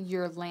about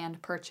your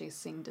land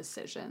purchasing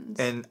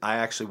decisions. And I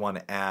actually want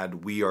to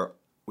add,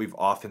 we've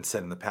often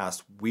said in the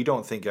past, we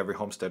don't think every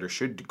homesteader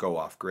should go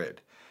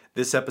off-grid.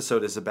 This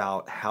episode is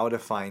about how to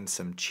find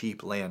some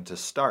cheap land to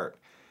start.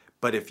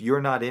 But if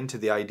you're not into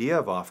the idea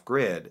of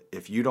off-grid,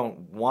 if you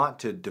don't want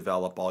to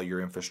develop all your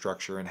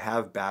infrastructure and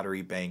have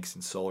battery banks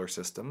and solar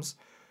systems,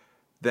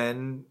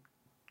 then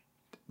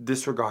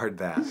disregard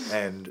that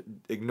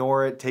and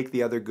ignore it. Take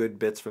the other good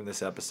bits from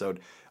this episode.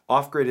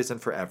 Off-grid isn't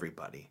for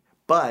everybody.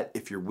 But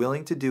if you're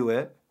willing to do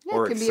it,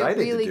 or excited to do it. It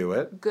can be a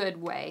really good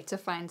way to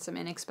find some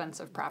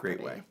inexpensive property.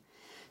 Great way.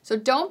 So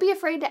don't be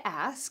afraid to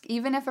ask,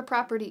 even if a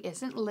property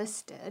isn't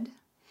listed.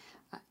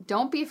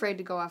 Don't be afraid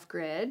to go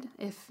off-grid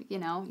if, you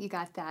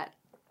got that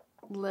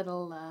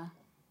little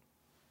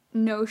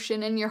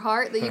notion in your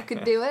heart that you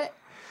could do it.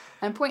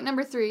 And point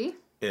number 3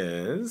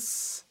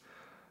 is...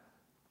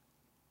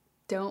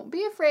 don't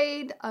be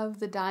afraid of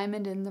the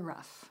diamond in the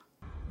rough.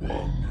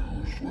 One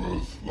whose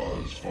worth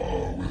lies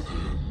far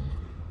within.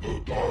 The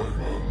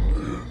diamond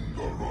in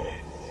the rough.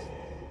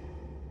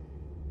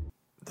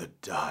 The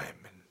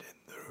diamond in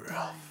the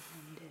rough.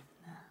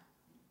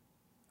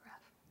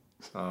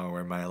 Oh,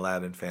 where my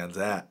Aladdin fans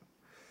at?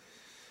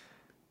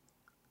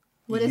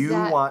 What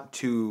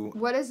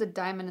does a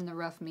diamond in the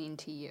rough mean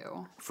to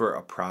you? For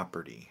a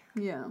property.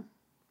 Yeah.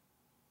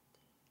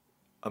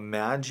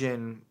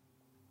 Imagine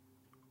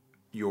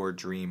your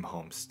dream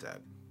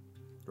homestead.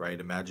 Right?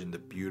 Imagine the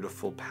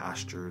beautiful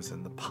pastures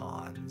and the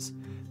ponds,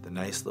 the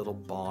nice little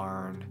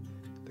barn,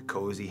 the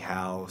cozy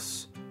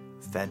house,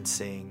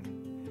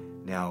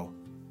 fencing. Now,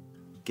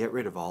 get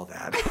rid of all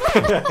that.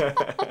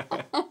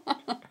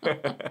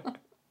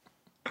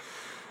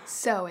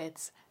 So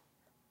it's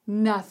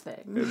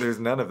nothing. There's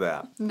none of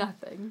that.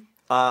 Nothing.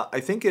 I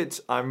think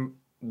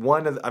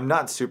I'm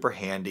not super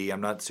handy.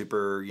 I'm not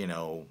super,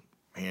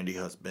 handy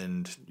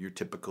husband, your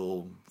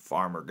typical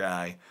farmer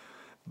guy.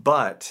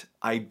 But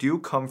I do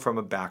come from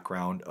a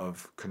background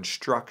of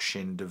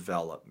construction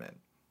development,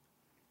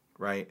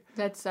 right?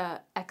 That's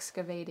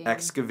excavating.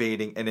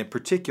 Excavating, and in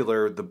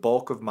particular, the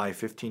bulk of my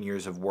 15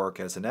 years of work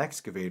as an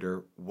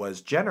excavator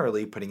was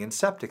generally putting in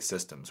septic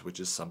systems, which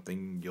is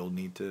something you'll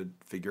need to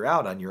figure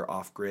out on your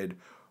off-grid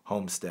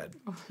homestead.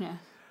 Oh, yeah.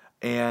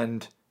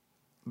 And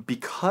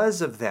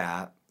because of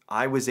that,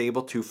 I was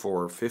able to,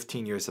 for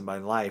 15 years of my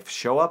life,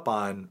 show up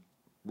on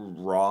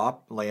raw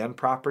land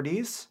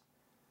properties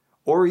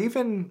or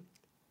even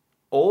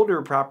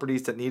older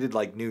properties that needed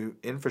like new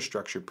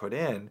infrastructure put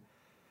in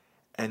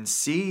and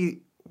see,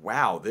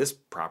 wow, this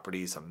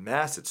property is a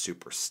mess. It's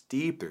super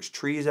steep. There's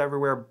trees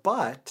everywhere.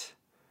 But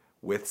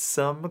with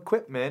some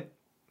equipment,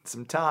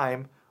 some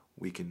time,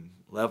 we can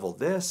level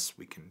this.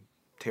 We can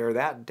tear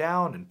that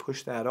down and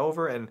push that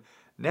over. And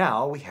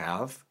now we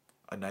have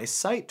a nice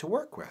site to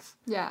work with.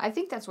 Yeah, I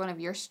think that's one of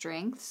your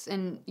strengths.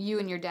 And you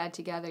and your dad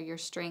together, your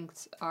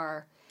strengths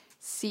are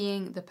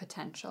seeing the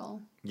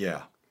potential.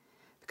 Yeah.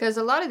 Because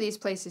a lot of these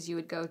places you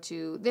would go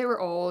to, they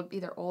were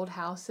either old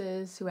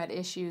houses who had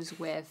issues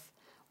with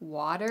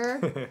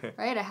water,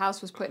 right? A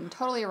house was put in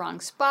totally a wrong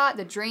spot.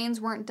 The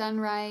drains weren't done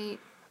right.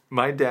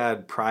 My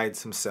dad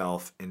prides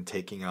himself in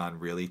taking on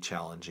really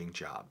challenging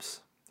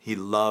jobs. He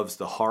loves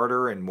the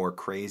harder and more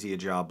crazy a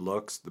job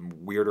looks, the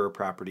weirder a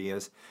property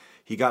is.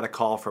 He got a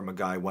call from a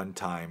guy one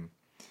time.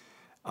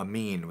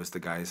 Amin was the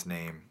guy's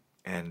name.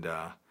 And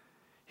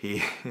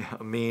he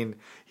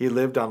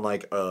lived on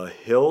like a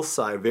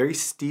hillside, very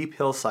steep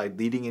hillside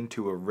leading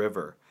into a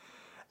river.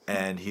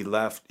 And he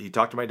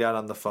talked to my dad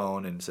on the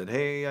phone and said,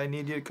 hey, I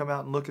need you to come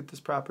out and look at this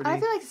property. I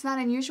feel like it's not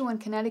unusual in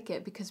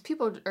Connecticut because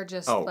people are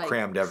just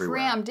crammed everywhere.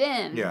 Crammed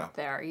in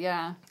there,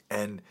 yeah.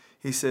 And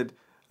he said,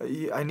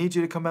 I need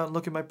you to come out and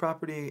look at my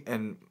property.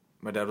 And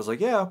my dad was like,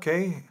 yeah,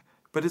 okay.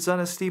 But it's on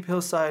a steep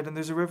hillside and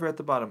there's a river at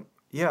the bottom.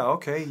 Yeah,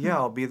 okay. Yeah,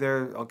 I'll be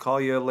there. I'll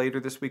call you later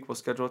this week. We'll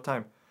schedule a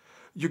time.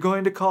 You're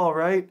going to call,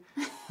 right?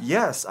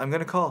 Yes, I'm going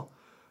to call.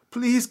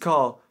 Please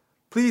call.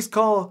 Please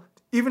call.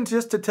 Even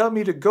just to tell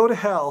me to go to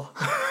hell.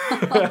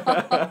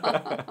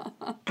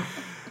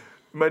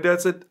 My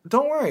dad said,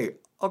 don't worry.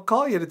 I'll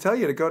call you to tell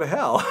you to go to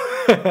hell.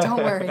 Don't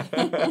worry.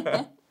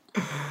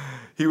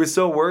 He was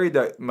so worried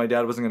that my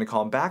dad wasn't going to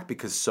call him back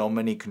because so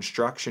many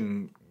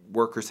construction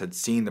workers had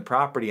seen the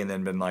property and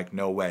then been like,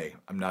 no way,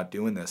 I'm not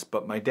doing this.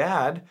 But my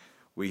dad,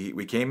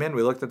 we came in,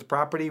 we looked at the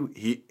property.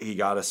 He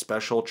got a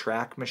special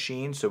track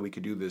machine so we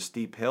could do the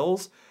steep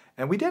hills,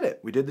 and we did it.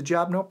 We did the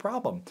job, no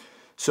problem.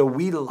 So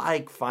we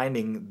like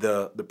finding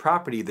the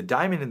property, the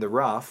diamond in the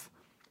rough.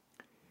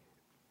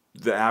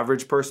 The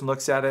average person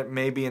looks at it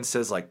maybe and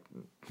says like,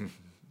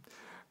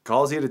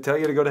 calls you to tell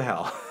you to go to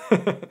hell.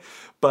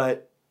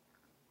 But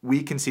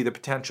we can see the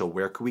potential.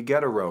 Where could we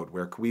get a road?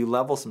 Where could we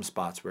level some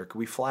spots? Where could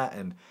we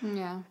flatten?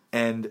 Yeah.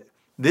 And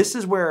this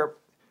is where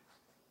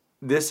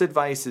this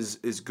advice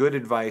is good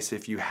advice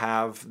if you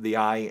have the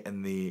eye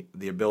and the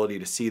ability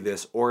to see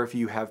this, or if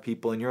you have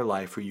people in your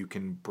life who you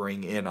can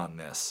bring in on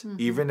this,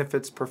 even if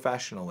it's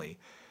professionally.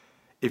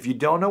 If you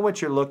don't know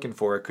what you're looking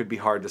for, it could be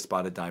hard to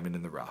spot a diamond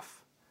in the rough.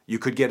 You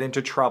could get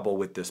into trouble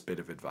with this bit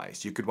of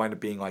advice. You could wind up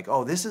being like,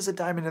 oh, this is a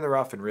diamond in the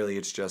rough, and really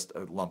it's just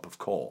a lump of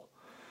coal.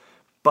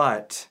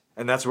 But,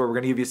 and that's where we're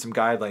going to give you some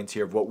guidelines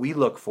here of what we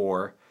look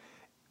for.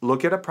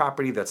 Look at a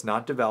property that's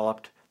not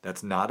developed,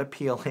 that's not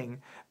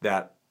appealing,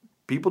 that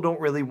people don't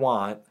really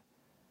want.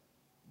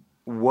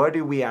 What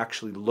do we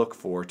actually look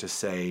for to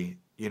say,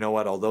 you know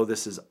what, although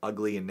this is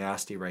ugly and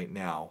nasty right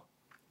now,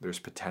 there's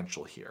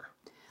potential here?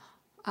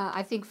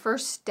 I think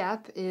first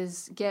step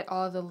is get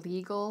all the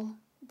legal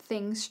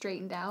things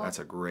straightened out. That's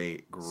a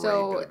great bit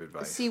of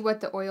advice. See what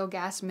the oil,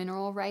 gas,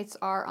 mineral rights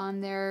are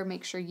on there.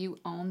 Make sure you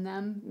own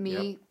them.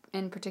 Me,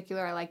 in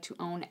particular, I like to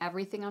own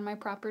everything on my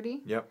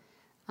property. Yep.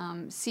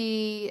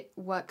 See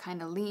what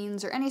kind of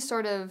liens or any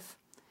sort of...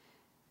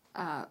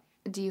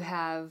 do you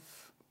have...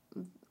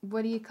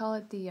 What do you call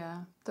it?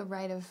 The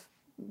right of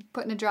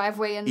putting a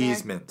driveway in there?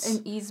 Easements.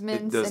 And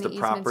easements. Does and the easements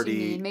property...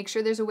 you need. Make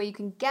sure there's a way you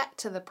can get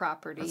to the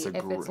property That's if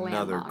it's landlocked.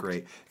 another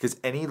great... Because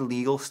any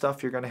legal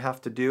stuff you're going to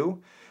have to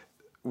do...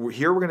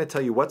 Here we're going to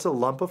tell you what's a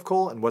lump of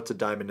coal and what's a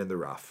diamond in the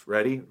rough.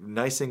 Ready?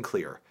 Nice and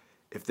clear.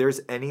 If there's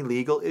any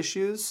legal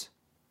issues,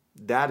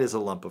 that is a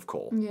lump of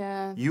coal.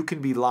 Yeah. You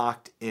can be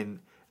locked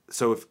in...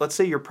 So if let's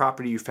say your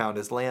property you found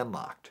is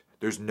landlocked.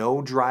 There's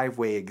no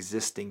driveway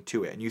existing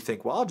to it. And you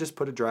think, well, I'll just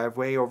put a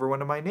driveway over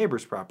one of my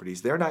neighbor's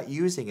properties. They're not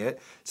using it.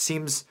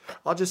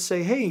 I'll just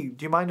say, hey,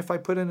 do you mind if I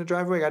put in a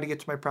driveway? I got to get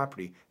to my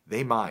property.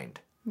 They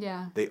mind.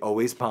 Yeah. They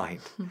always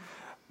mind.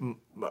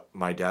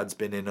 My dad's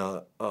been in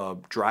a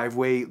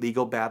driveway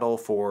legal battle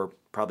for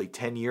probably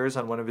 10 years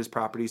on one of his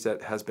properties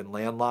that has been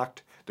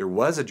landlocked. There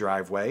was a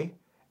driveway,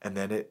 and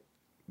then it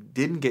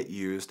didn't get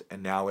used,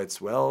 and now it's,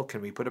 well,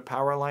 can we put a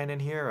power line in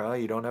here?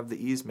 You don't have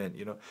the easement,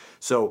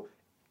 So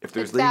If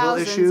there's legal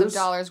thousands issues, of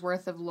dollars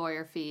worth of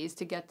lawyer fees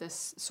to get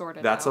this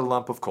sorted that's out. a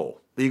lump of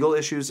coal. Legal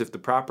issues, if the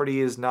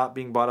property is not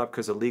being bought up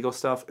because of legal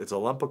stuff, it's a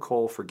lump of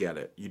coal, forget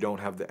it. You don't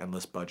have the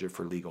endless budget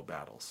for legal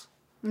battles.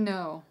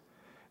 No.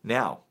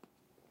 Now,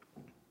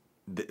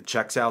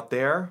 checks out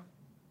there,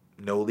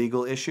 no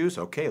legal issues.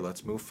 Okay,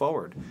 let's move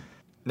forward.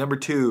 Number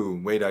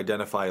 2, way to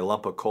identify a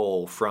lump of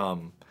coal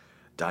from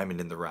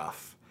diamond in the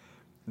rough.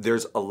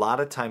 There's a lot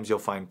of times you'll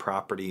find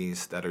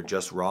properties that are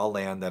just raw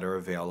land that are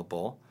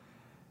available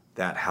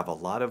that have a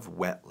lot of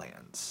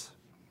wetlands.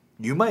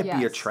 You might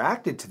be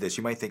attracted to this.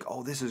 You might think,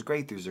 oh, this is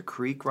great. There's a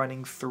creek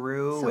running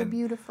through. So and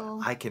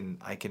beautiful. I can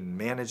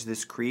manage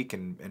this creek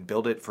and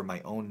build it for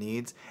my own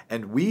needs.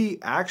 And we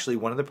actually,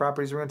 one of the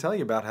properties we're going to tell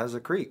you about has a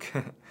creek.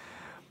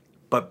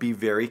 But be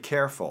very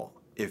careful.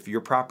 If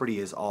your property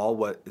is all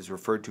what is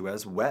referred to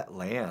as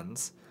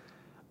wetlands,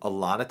 a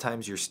lot of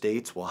times your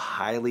states will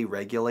highly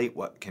regulate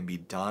what can be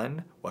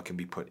done, what can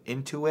be put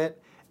into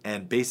it,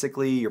 and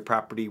basically your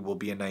property will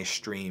be a nice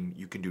stream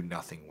you can do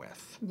nothing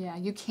with. Yeah,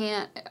 you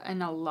can't,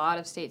 in a lot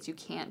of states, you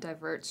can't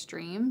divert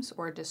streams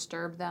or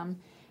disturb them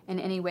in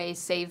any way,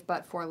 save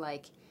but for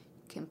like,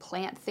 you can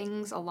plant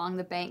things along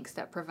the banks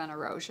that prevent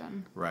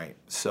erosion. Right.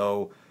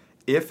 So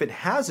if it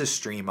has a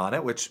stream on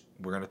it, which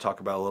we're going to talk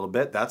about a little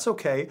bit, that's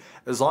okay,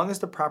 as long as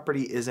the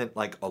property isn't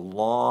like a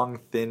long,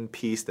 thin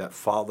piece that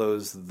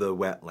follows the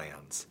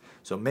wetlands.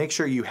 So make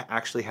sure you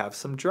actually have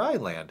some dry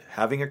land.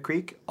 Having a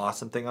creek,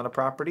 awesome thing on a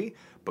property,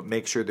 but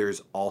make sure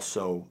there's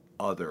also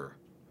other.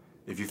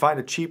 If you find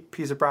a cheap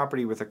piece of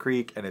property with a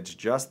creek and it's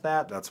just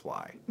that, that's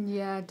why.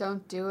 Yeah,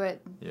 don't do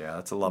it. Yeah,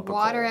 that's a lump of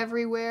Water coal.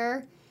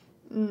 everywhere,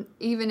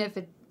 even if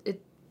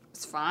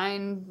it's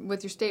fine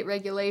with your state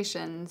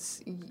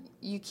regulations,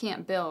 you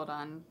can't build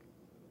on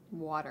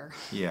water.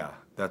 Yeah,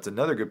 that's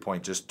another good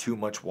point. Just too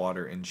much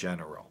water in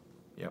general.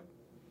 Yep.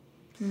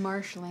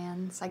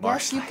 Marshlands. I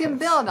guess you can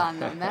build on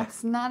them.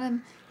 That's not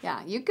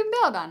yeah, you can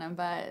build on them,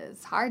 but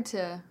it's hard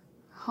to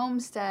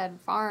homestead,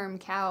 farm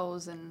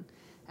cows and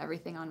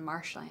everything on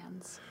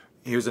marshlands.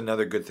 Here's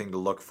another good thing to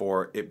look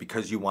for,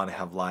 because you want to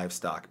have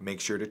livestock. Make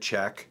sure to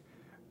check,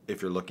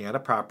 if you're looking at a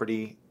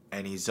property,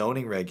 any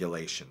zoning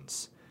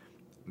regulations.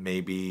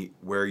 Maybe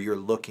where you're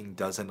looking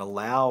doesn't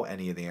allow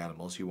any of the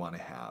animals you want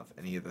to have,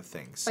 any of the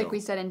things. Like we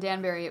said in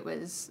Danbury, it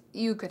was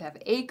you could have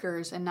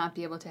acres and not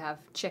be able to have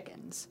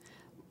chickens,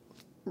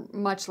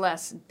 much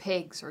less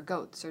pigs or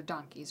goats or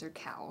donkeys or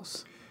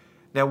cows.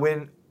 Now,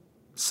 when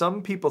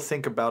some people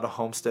think about a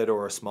homestead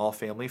or a small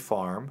family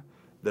farm,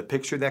 the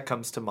picture that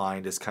comes to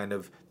mind is kind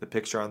of the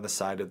picture on the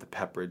side of the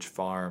Pepperidge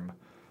Farm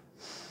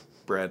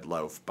bread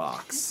loaf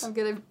box. I'm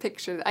gonna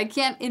picture that. I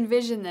can't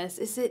envision this.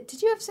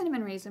 Did you have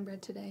cinnamon raisin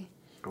bread today?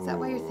 Is that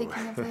why you're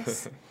thinking of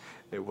this?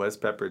 It was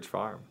Pepperidge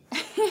Farm.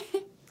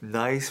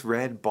 Nice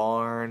red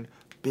barn,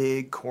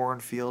 big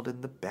cornfield in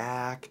the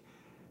back,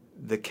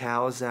 the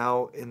cows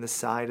out in the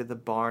side of the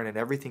barn, and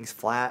everything's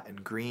flat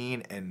and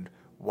green and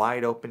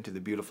wide open to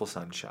the beautiful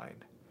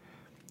sunshine.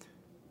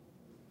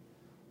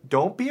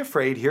 Don't be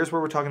afraid. Here's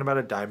where we're talking about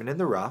a diamond in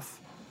the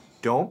rough.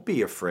 Don't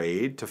be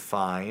afraid to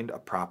find a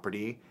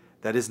property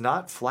that is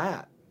not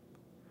flat,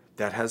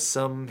 that has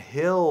some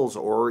hills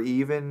or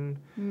even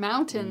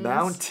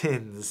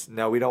mountains.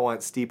 Now, we don't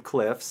want steep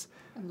cliffs.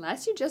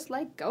 Unless you just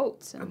like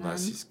goats.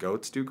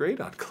 Goats do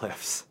great on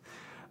cliffs.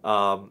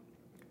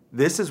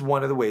 This is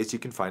one of the ways you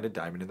can find a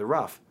diamond in the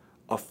rough.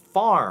 A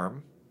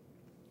farm,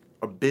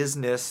 a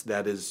business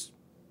that is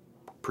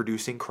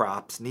producing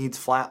crops, needs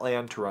flat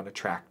land to run a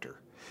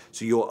tractor.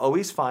 So you'll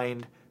always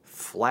find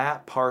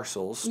flat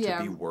parcels to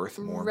be worth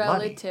more money.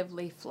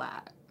 Relatively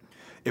flat.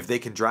 If they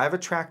can drive a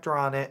tractor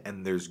on it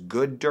and there's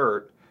good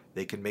dirt,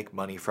 they can make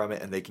money from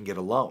it and they can get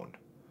a loan,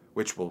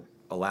 which will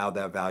allow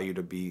that value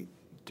to be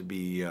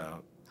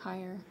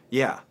higher.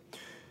 Yeah.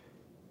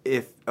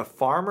 If a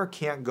farmer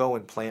can't go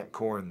and plant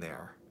corn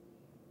there,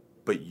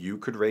 but you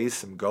could raise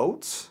some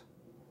goats,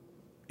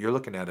 you're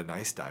looking at a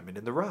nice diamond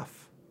in the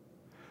rough.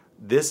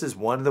 This is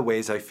one of the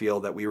ways I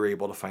feel that we were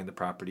able to find the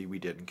property we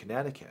did in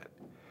Connecticut.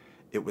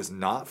 It was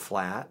not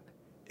flat.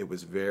 It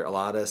was a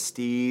lot of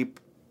steep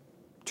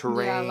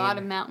terrain. Yeah, a lot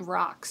of mountain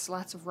rocks,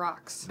 lots of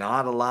rocks.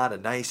 Not a lot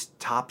of nice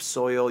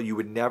topsoil. You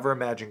would never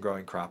imagine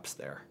growing crops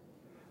there.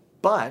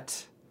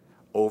 But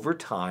over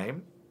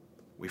time,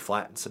 we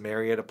flattened some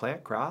area to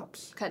plant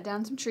crops. Cut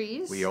down some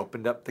trees. We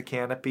opened up the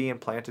canopy and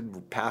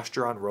planted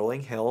pasture on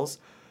rolling hills.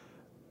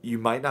 You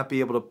might not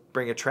be able to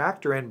bring a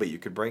tractor in, but you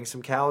could bring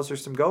some cows or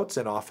some goats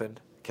in often.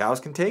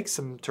 Cows can take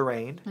some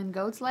terrain. And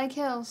goats like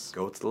hills.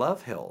 Goats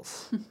love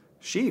hills.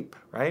 Sheep,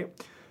 right?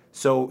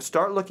 So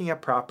start looking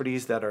at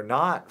properties that are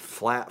not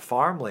flat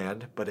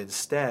farmland, but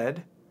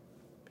instead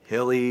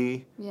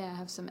hilly. Yeah,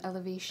 have some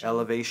elevation.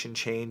 Elevation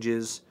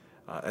changes.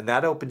 And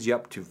that opens you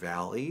up to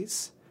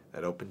valleys.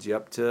 That opens you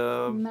up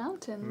to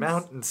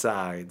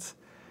mountainsides.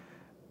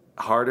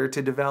 Harder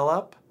to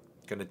develop.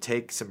 Going to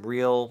take some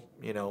real,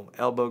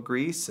 elbow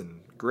grease and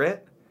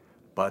grit,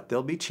 but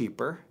they'll be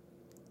cheaper.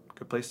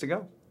 Good place to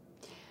go.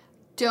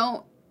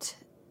 Don't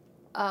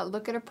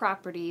look at a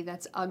property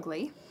that's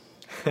ugly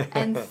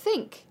and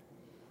think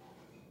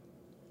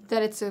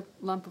that it's a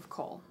lump of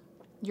coal.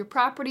 Your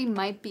property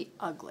might be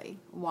ugly.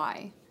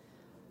 Why?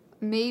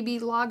 Maybe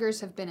loggers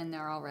have been in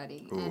there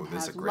already and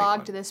have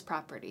logged this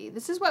property.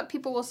 This is what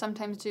people will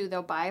sometimes do.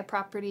 They'll buy a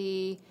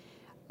property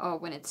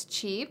when it's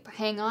cheap,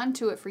 hang on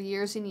to it for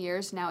years and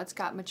years. Now it's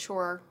got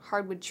mature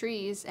hardwood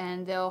trees,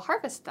 and they'll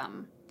harvest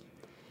them.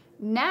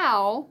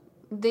 Now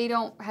they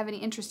don't have any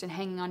interest in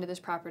hanging on to this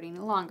property any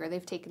longer.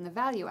 They've taken the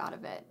value out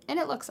of it, and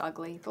it looks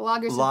ugly. The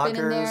loggers have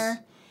been in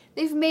there.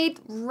 They've made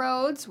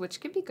roads,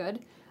 which could be good,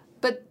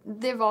 but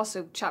they've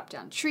also chopped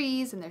down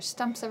trees, and there's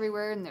stumps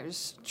everywhere, and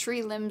there's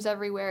tree limbs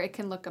everywhere. It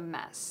can look a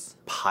mess.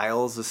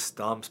 Piles of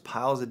stumps,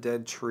 piles of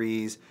dead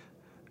trees,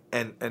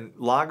 and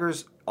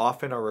loggers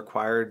often are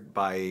required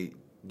by,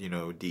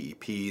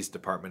 DEP's,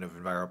 Department of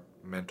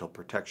Environmental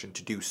Protection,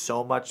 to do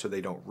so much so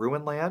they don't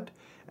ruin land,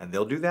 and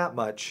they'll do that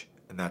much,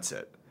 and that's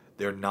it.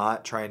 They're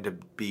not trying to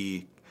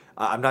be...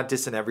 I'm not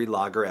dissing every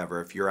logger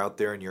ever. If you're out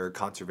there and you're a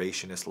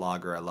conservationist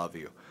logger, I love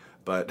you,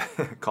 but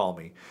call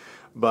me.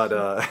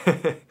 But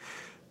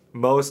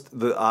most of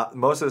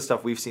the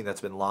stuff we've seen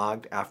that's been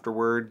logged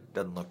afterward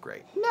doesn't look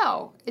great.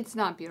 No, it's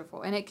not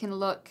beautiful, and it can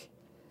look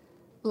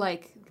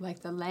like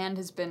the land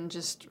has been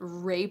just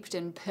raped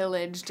and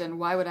pillaged, and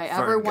why would I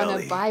ever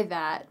want to buy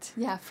that?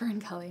 Yeah, Fern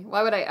Gully.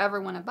 Why would I ever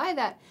want to buy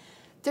that?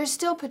 There's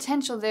still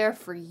potential there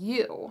for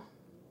you,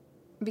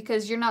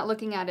 because you're not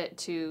looking at it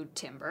to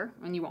timber,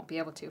 and you won't be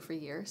able to for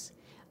years.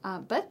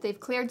 But they've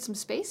cleared some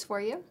space for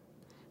you.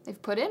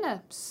 They've put in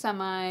a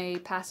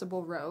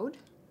semi-passable road.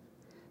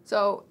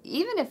 So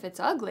even if it's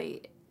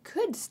ugly, it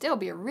could still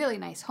be a really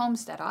nice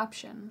homestead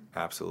option.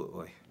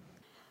 Absolutely.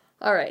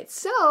 All right,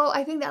 so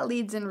I think that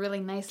leads in really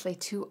nicely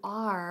to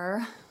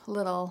our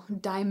little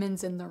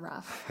diamonds in the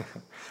rough.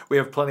 We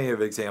have plenty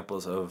of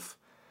examples of,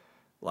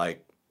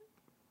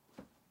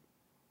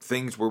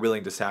 things we're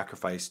willing to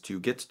sacrifice to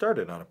get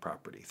started on a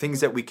property. Things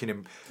that we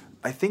can...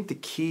 I think the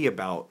key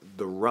about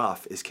the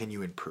rough is, can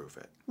you improve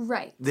it?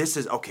 Right. This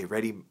is, okay,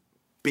 ready,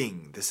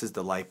 bing, this is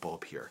the light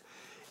bulb here.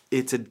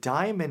 It's a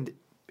diamond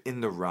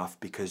in the rough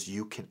because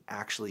you can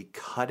actually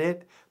cut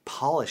it,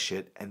 polish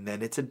it, and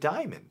then it's a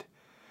diamond.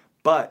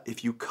 But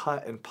if you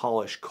cut and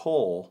polish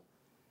coal,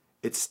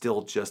 it's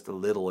still just a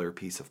littler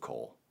piece of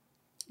coal.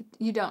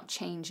 You don't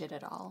change it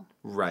at all.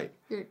 Right.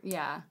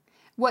 Yeah.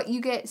 What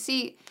you get,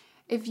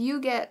 if you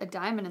get a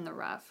diamond in the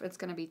rough, it's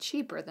going to be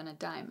cheaper than a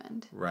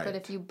diamond. Right. But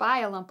if you buy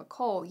a lump of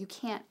coal, you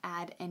can't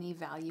add any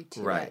value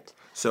to it. Right.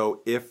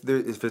 So if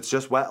it's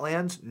just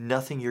wetlands,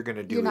 nothing you're going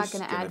to do is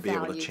going to be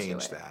able to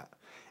change that.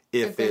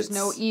 If there's it's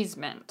no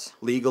easement,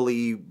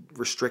 legally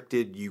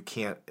restricted,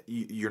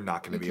 you're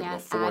not going to be able to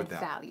afford that.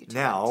 Value to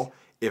now,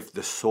 if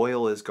the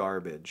soil is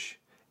garbage,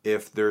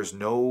 if there's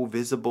no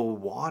visible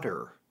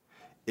water,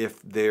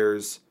 if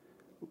there's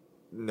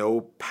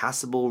no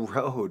passable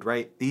road,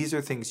 right? These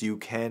are things you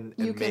can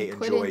and may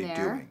enjoy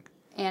doing.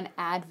 And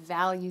add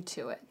value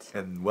to it.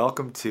 And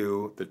welcome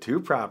to the two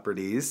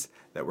properties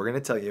that we're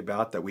going to tell you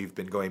about that we've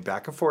been going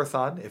back and forth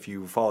on. If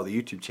you follow the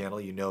YouTube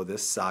channel, you know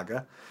this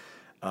saga.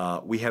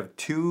 We have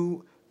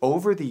two,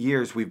 over the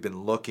years, we've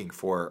been looking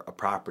for a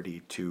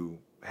property to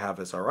have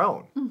as our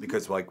own. Mm-hmm.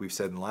 Because like we've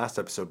said in the last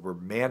episode, we're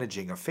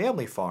managing a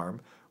family farm.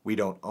 We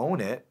don't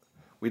own it.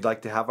 We'd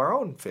like to have our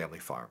own family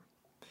farm.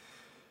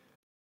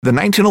 The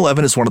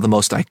 1911 is one of the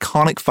most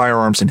iconic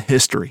firearms in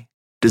history.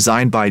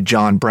 Designed by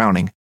John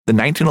Browning, the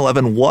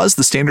 1911 was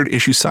the standard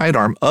issue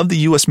sidearm of the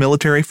U.S.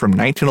 military from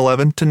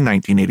 1911 to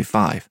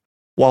 1985.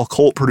 While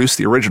Colt produced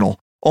the original,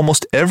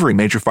 almost every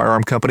major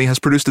firearm company has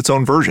produced its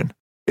own version.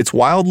 It's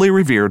wildly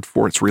revered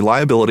for its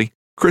reliability,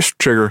 crisp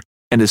trigger,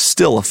 and is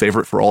still a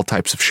favorite for all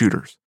types of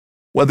shooters.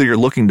 Whether you're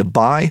looking to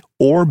buy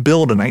or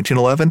build a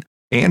 1911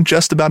 and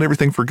just about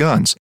everything for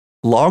guns,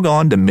 log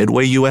on to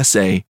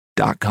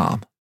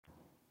MidwayUSA.com.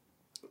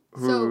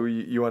 Who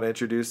you want to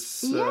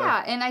introduce?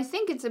 Yeah, and I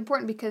think it's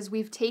important because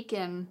we've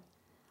taken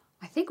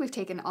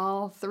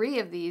all three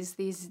of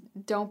these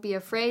don't be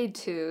afraid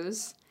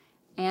to's,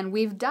 and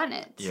we've done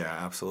it. Yeah,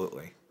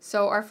 absolutely.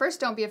 So our first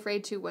don't be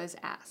afraid to was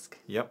ask.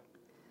 Yep.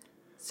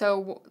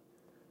 So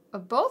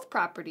both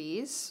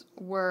properties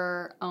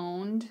were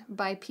owned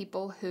by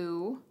people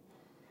who,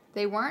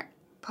 they weren't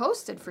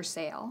posted for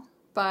sale,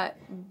 but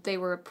they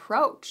were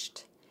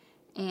approached,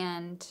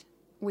 and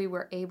we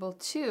were able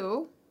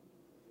to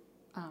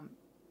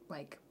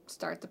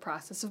start the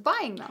process of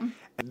buying them.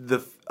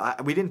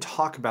 We didn't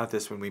talk about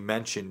this when we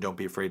mentioned don't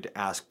be afraid to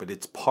ask, but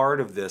it's part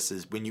of this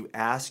is when you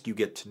ask, you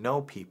get to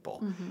know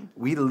people. Mm-hmm.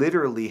 We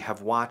literally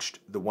have watched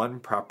the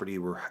one property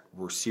we're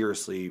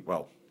seriously,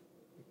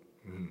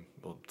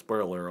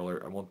 spoiler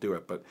alert, I won't do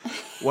it, but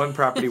one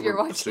property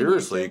we're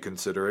seriously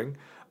considering,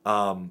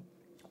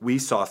 we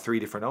saw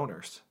 3 different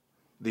owners.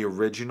 The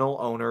original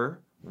owner,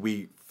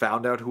 we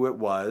found out who it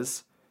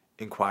was,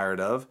 inquired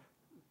of,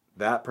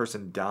 that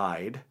person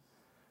died.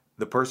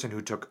 The person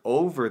who took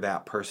over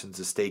that person's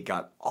estate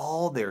got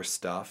all their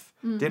stuff,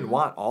 didn't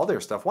want all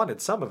their stuff,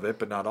 wanted some of it,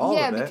 but not all of it.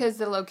 Yeah, because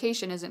the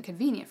location isn't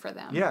convenient for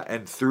them. Yeah,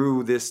 and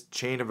through this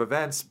chain of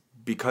events,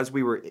 because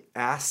we were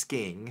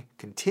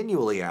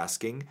continually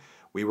asking,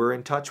 we were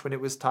in touch when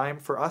it was time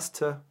for us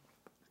to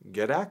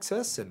get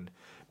access and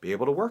be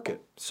able to work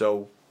it.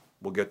 So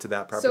we'll get to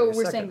that property So in a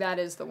we're second. saying that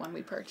is the one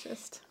we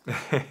purchased.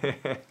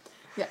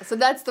 Yeah, so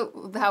that's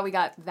how we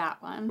got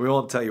that one. We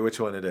won't tell you which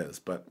one it is,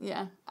 but...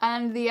 Yeah.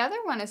 And the other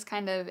one is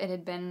it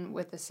had been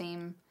with the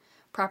same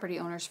property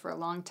owners for a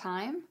long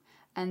time,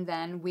 and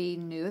then we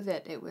knew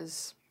that it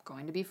was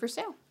going to be for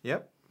sale.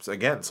 Yep. So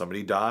again,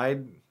 somebody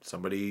died,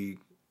 somebody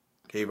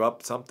gave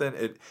up something.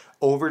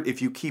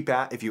 If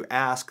you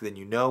ask, then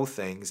you know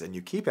things, and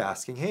you keep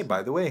asking, hey,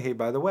 by the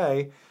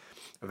way,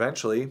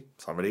 eventually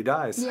somebody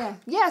dies. Yeah.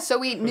 Yeah, so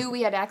we knew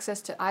we had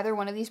access to either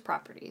one of these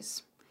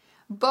properties.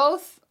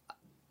 Both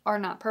are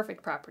not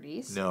perfect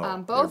properties. No,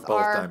 both they're both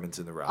are diamonds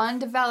in the rough.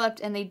 undeveloped,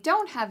 and they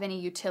don't have any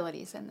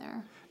utilities in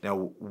there.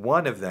 Now,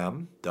 one of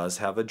them does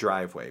have a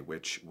driveway,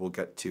 which we'll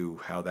get to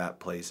how that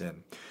plays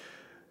in.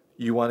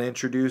 You want to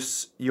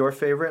introduce your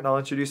favorite, and I'll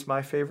introduce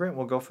my favorite, and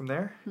we'll go from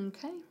there?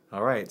 Okay.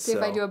 All right. See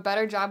if I do a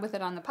better job with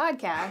it on the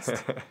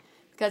podcast,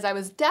 because I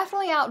was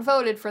definitely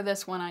outvoted for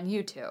this one on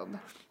YouTube.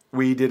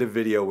 We did a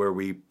video where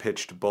we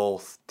pitched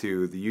both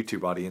to the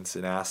YouTube audience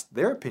and asked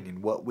their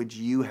opinion. What would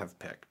you have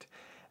picked?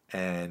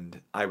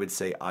 And I would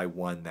say I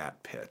won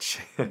that pitch.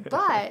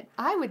 But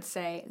I would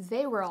say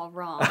they were all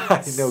wrong.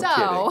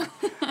 No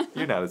kidding.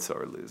 You're not a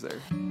sore loser.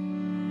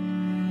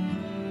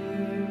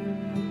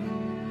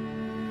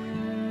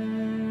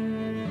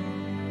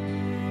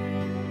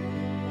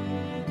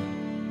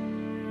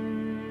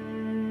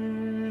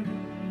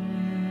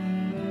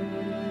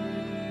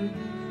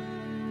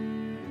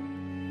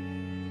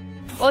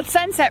 Well, it's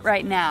sunset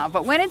right now,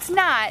 but when it's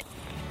not,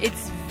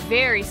 it's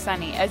very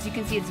sunny. As you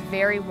can see, it's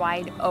very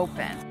wide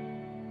open.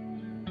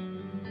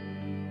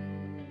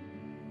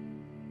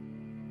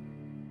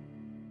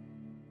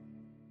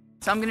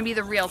 So I'm going to be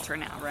the realtor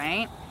now,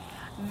 right?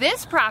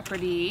 This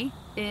property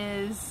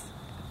is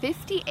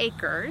 50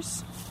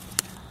 acres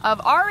of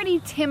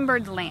already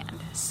timbered land.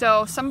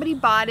 So somebody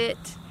bought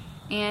it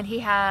and he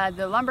had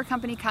the lumber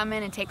company come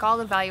in and take all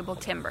the valuable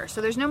timber.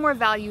 So there's no more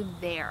value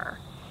there.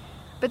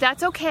 But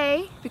that's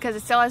okay because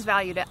it still has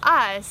value to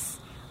us.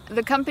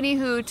 The company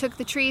who took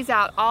the trees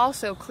out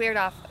also cleared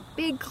off a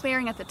big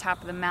clearing at the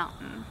top of the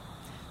mountain.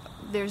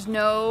 There's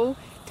no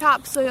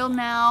topsoil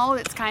now,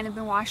 it's kind of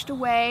been washed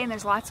away, and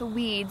there's lots of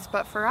weeds.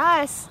 But for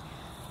us,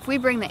 if we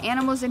bring the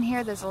animals in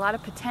here, there's a lot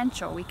of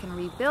potential. We can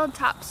rebuild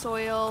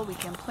topsoil, we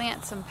can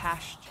plant some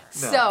pasture.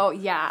 No. So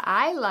yeah,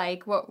 I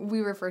like what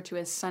we refer to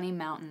as Sunny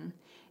Mountain.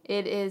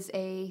 It is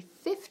a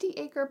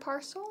 50-acre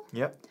parcel.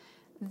 Yep.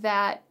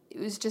 That it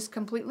was just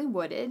completely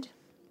wooded.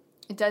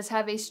 It does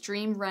have a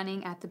stream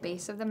running at the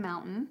base of the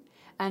mountain,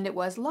 and it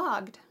was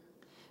logged.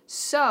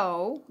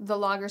 So the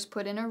loggers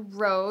put in a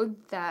road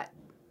that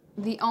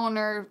the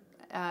owner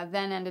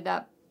then ended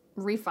up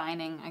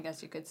refining, I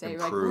guess you could say,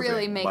 like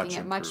really making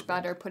it much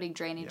better, putting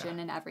drainage in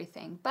and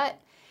everything. But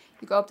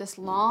you go up this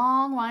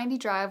long, windy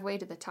driveway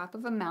to the top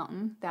of a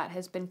mountain that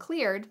has been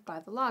cleared by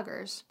the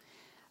loggers,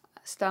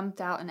 stumped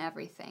out and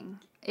everything.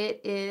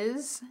 It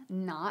is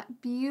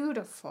not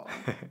beautiful.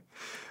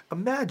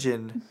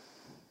 Imagine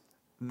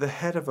the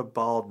head of a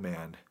bald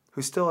man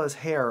who still has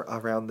hair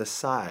around the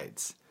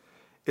sides.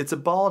 It's a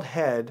bald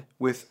head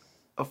with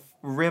a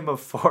rim of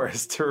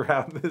forest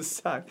around the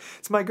side.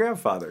 It's my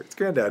grandfather. It's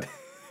Granddad.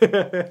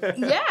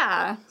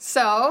 Yeah.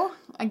 So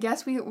I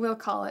guess we'll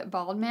call it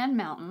Bald Man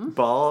Mountain.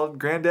 Bald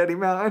Granddaddy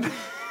Mountain.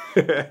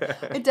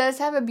 It does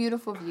have a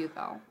beautiful view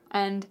though.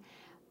 And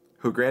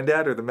who,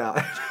 Granddad or the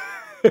mountain?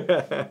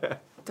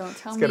 Don't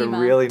tell me. He's got Mima.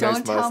 a really Don't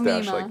nice tell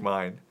mustache Mima. like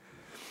mine.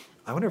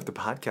 I wonder if the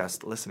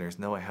podcast listeners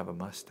know I have a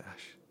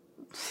mustache.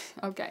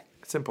 Okay.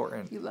 It's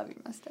important. You love your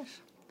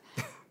mustache.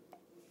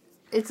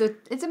 It's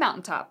a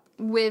mountaintop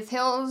with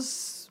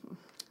hills.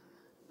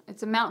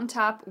 It's a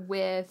mountaintop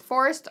with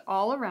forest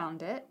all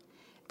around it.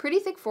 Pretty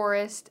thick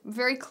forest,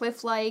 very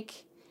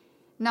cliff-like,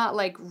 not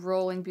like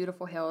rolling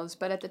beautiful hills,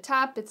 but at the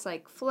top it's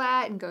like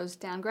flat and goes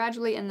down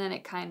gradually, and then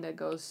it kind of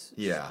goes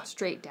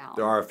straight down.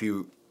 There are a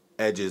few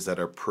edges that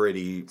are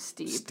pretty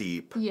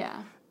steep.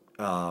 Yeah.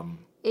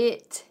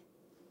 It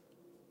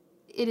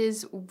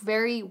is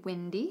very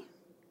windy,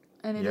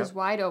 and it is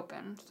wide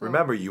open. So.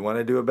 Remember, you want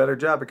to do a better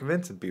job of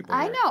convincing people.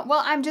 I know.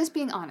 Well, I'm just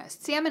being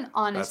honest. See, I'm an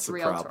honest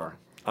realtor. That's the problem.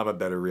 I'm a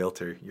better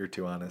realtor. You're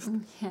too honest.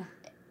 Yeah.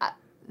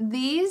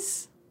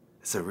 These...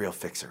 It's a real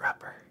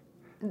fixer-upper.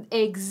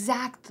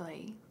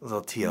 Exactly. A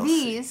little TLC.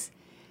 These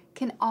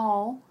can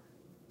all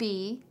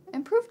be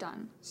improved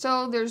on.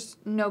 So there's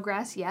no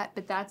grass yet,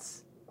 but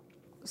that's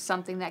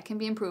something that can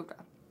be improved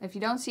on. If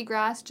you don't see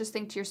grass, just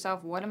think to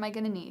yourself, what am I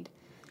going to need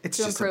It's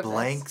to just a improve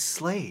blank this?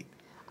 slate.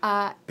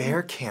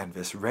 Bare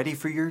canvas, ready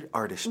for your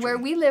artistry. Where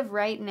we live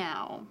right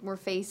now, we're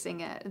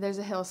facing it. There's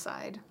a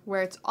hillside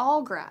where it's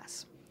all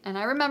grass. And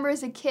I remember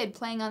as a kid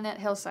playing on that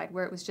hillside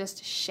where it was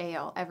just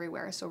shale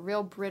everywhere. So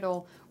real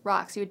brittle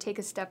rocks. You would take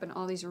a step and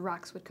all these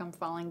rocks would come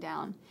falling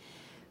down.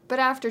 But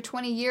after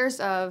 20 years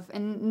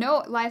and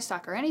no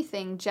livestock or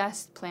anything,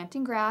 just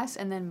planting grass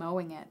and then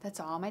mowing it. That's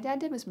all my dad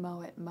did was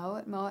mow it, mow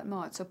it, mow it,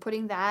 mow it. So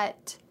putting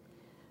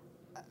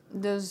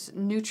those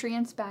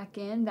nutrients back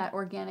in, that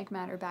organic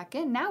matter back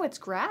in, now it's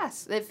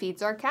grass that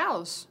feeds our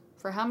cows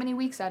For how many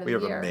weeks out of We the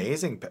have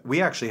year?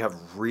 we actually have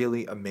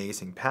really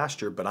amazing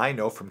pasture, but I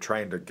know from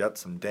trying to get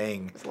some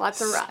dang There's lots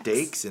of rocks.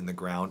 stakes in the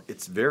ground,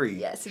 it's very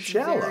Yes, it's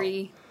shallow.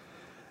 very.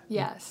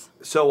 Yes.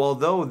 So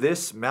although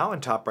this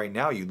mountaintop right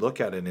now, you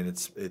look at it and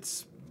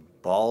it's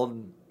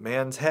bald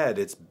man's head,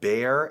 it's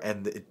bare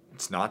and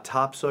it's not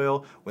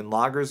topsoil. When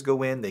loggers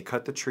go in, they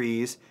cut the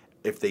trees.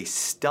 If they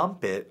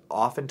stump it,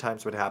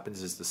 oftentimes what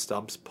happens is the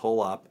stumps pull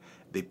up,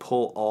 they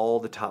pull all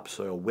the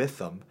topsoil with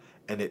them,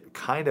 and it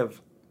kind of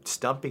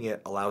stumping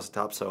it allows the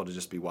topsoil to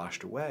just be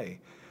washed away.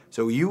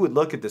 So you would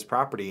look at this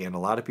property, and a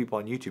lot of people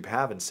on YouTube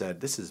have and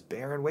said, this is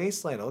barren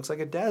wasteland. It looks like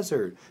a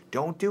desert.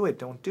 Don't do it.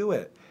 Don't do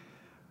it.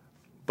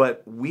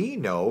 But we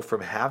know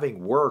from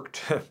having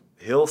worked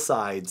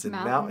hillsides and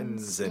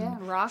mountains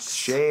and rocks.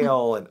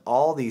 shale and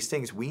all these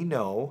things, we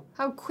know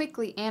How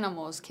quickly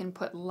animals can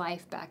put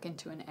life back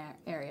into an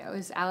area. It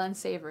was Alan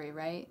Savory,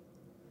 right?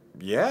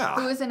 yeah,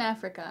 Who was in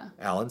Africa?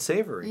 Alan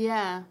Savory.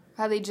 Yeah.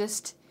 How they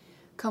just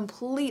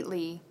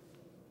completely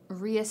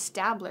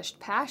reestablished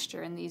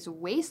pasture in these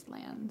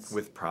wastelands.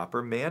 With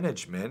proper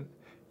management,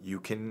 you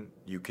can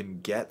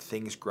get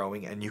things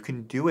growing and you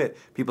can do it.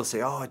 People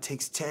say, "Oh, it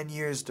takes 10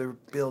 years to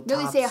build No,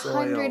 they topsoil." say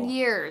 100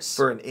 years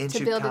for an inch to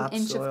of build topsoil.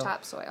 an inch of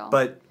topsoil.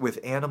 But with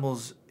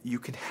animals, you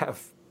can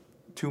have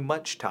too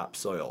much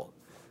topsoil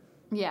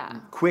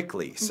Yeah.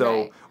 quickly. So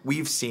Right.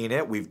 we've seen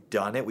it, we've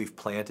done it, we've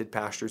planted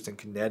pastures in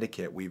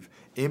Connecticut, we've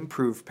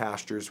improved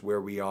pastures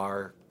where we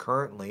are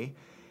currently.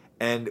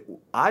 And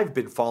I've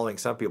been following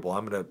some people.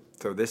 I'm going to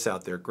throw this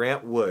out there.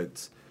 Grant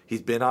Woods,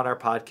 he's been on our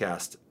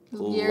podcast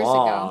Years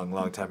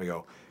long time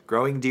ago.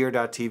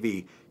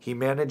 GrowingDeer.tv. He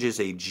manages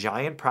a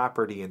giant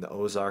property in the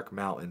Ozark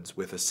Mountains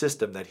with a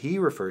system that he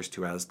refers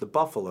to as the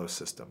Buffalo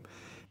system.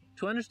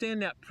 To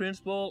understand that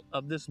principle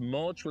of this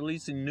mulch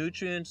releasing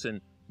nutrients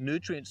and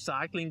nutrient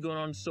cycling going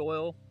on in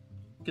soil,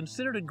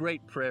 consider the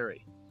Great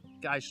Prairie.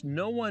 Guys,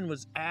 no one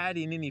was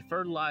adding any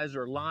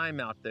fertilizer or lime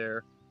out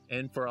there,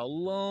 and for a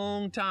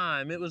long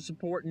time it was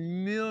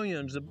supporting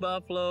millions of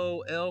buffalo,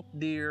 elk,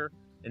 deer,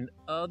 and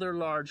other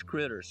large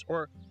critters.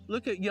 Or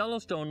look at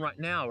Yellowstone right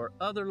now, or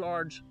other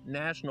large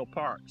national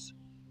parks.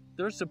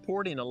 They're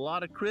supporting a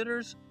lot of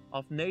critters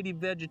off native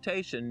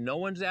vegetation. No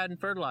one's adding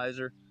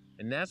fertilizer,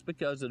 and that's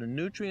because of the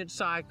nutrient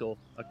cycle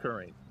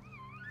occurring.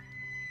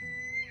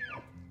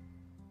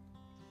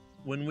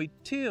 When we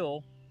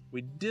till,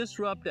 we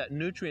disrupt that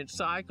nutrient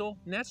cycle,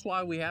 and that's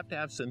why we have to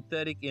have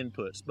synthetic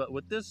inputs. But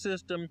with this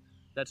system,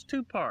 that's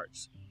two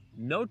parts.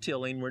 No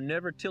tilling, we're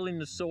never tilling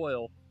the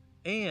soil,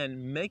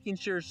 and making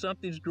sure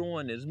something's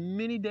growing as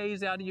many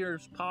days out of the year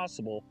as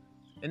possible,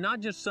 and not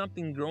just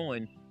something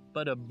growing,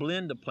 but a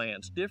blend of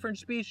plants, different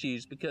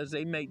species, because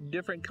they make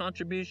different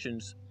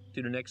contributions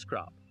to the next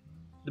crop.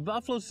 The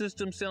Buffalo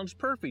system sounds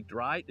perfect,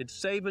 right? It's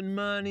saving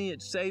money,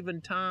 it's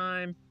saving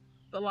time,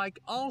 but like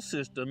all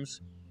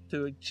systems,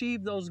 to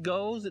achieve those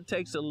goals, it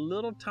takes a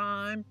little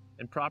time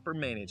and proper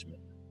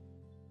management.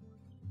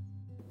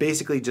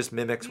 Basically just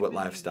mimics what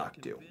livestock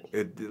do.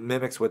 It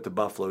mimics what the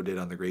buffalo did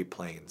on the Great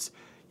Plains.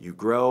 You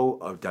grow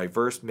a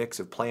diverse mix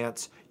of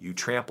plants, you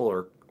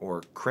trample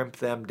or crimp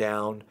them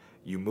down,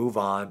 you move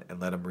on and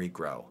let them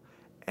regrow.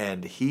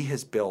 And he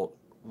has built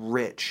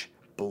rich,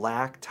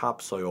 black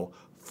topsoil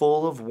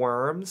full of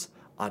worms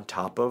on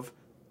top of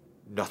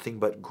nothing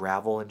but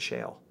gravel and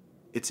shale.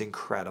 It's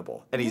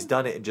incredible. And he's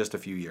done it in just a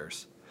few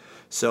years.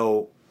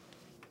 So,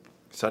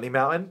 Sunny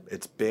Mountain,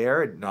 it's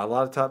bare, not a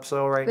lot of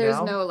topsoil right now.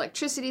 There's no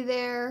electricity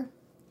there,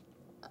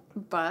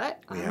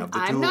 but We have the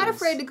I'm not tools.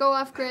 afraid to go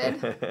off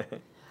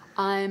grid.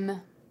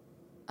 I'm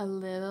a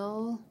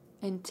little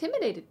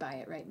intimidated by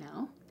it right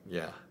now,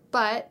 Yeah.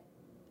 but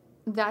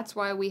that's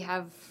why we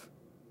have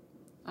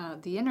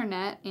the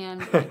internet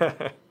and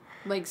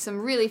like some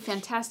really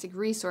fantastic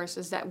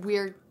resources that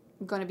we're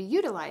going to be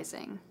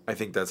utilizing. I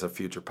think that's a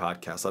future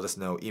podcast. Let us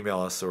know.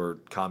 Email us or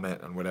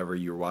comment on whatever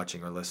you're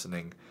watching or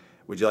listening.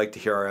 Would you like to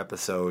hear our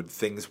episode,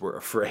 Things We're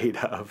Afraid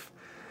of,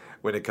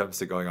 when it comes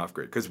to going off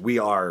grid? Because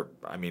we're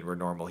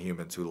normal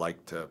humans who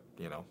like to,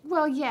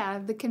 Well, yeah,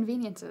 the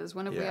conveniences.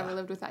 When have we Yeah. ever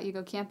lived without you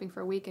go camping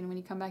for a week, and when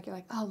you come back, you're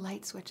like, oh,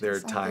 light switches. there are Oh,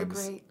 they're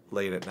times great.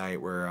 late at night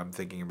where I'm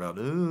thinking about,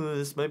 ooh,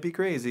 this might be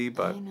crazy,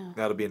 but I know.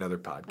 that'll be another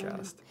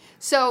podcast.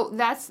 So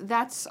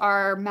that's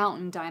our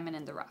mountain diamond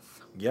in the rough.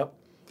 Yep.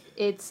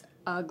 It's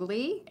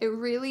ugly. It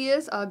really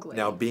is ugly.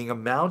 Now, being a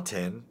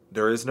mountain,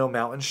 there is no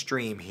mountain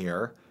stream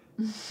here.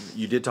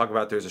 You did talk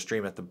about there's a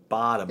stream at the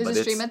bottom. There's but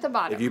a stream at the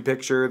bottom. If you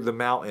picture the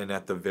mountain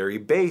at the very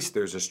base,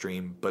 there's a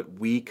stream, but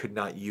we could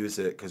not use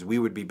it because we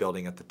would be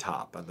building at the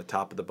top, on the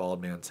top of the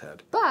bald man's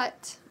head.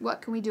 But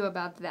what can we do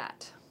about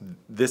that?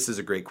 This is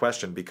a great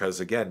question because,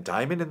 again,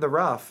 diamond in the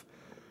rough,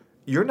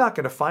 you're not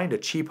going to find a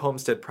cheap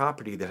homestead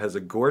property that has a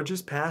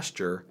gorgeous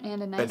pasture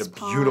And a nice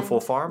beautiful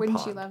pond. farm Wouldn't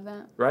pond. you love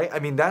that? Right? I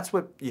mean, that's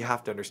what you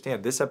have to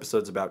understand. This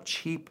episode's about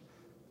cheap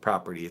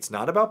property. It's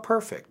not about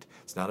perfect.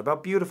 It's not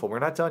about beautiful. We're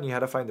not telling you how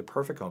to find the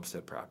perfect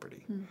homestead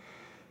property.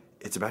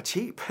 It's about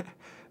cheap.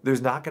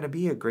 There's not going to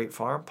be a great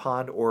farm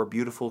pond or a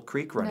beautiful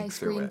creek running Nice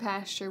through green it.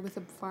 pasture with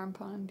a farm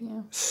pond,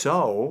 yeah.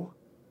 So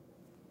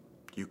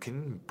you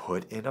can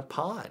put in a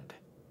pond.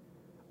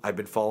 I've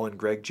been following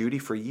Greg Judy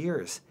for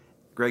years.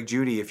 Greg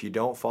Judy, if you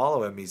don't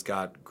follow him, he's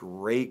got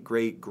great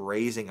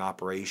grazing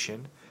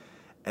operation.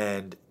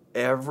 And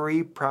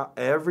every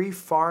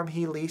farm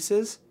he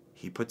leases,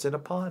 he puts in a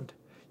pond.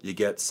 You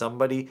get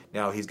somebody,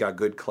 now he's got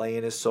good clay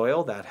in his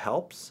soil, that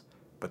helps.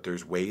 But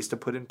there's ways to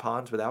put in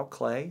ponds without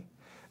clay.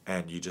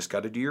 And you just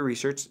got to do your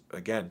research.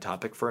 Again,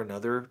 topic for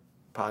another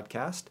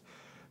podcast.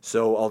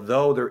 So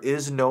although there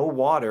is no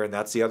water, and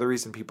that's the other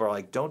reason people are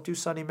like, don't do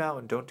Sunny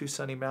Mountain, don't do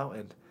Sunny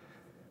Mountain.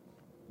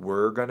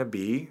 We're going to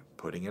be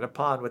putting in a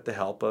pond with the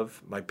help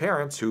of my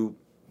parents, who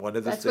one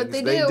of the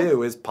things they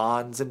do is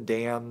ponds and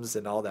dams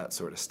and all that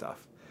sort of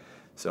stuff.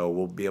 So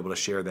we'll be able to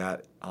share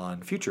that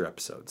on future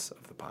episodes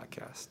of the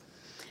podcast.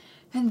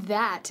 And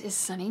that is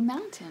Sunny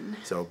Mountain.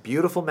 So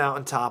beautiful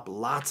mountaintop,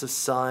 lots of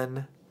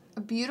sun. A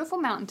beautiful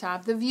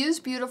mountaintop. The view's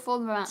beautiful.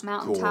 The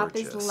mountaintop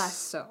is less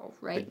so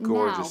right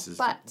now.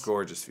 But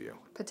gorgeous view.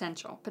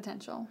 Potential.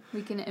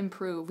 We can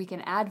improve. We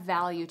can add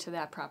value to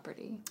that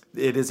property.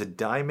 It is a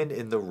diamond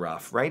in the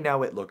rough. Right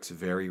now it looks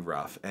very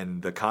rough.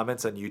 And the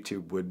comments on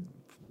YouTube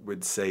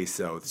would say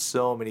so.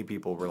 So many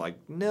people were like,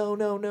 no,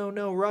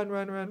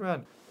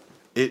 run.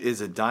 It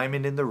is a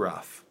diamond in the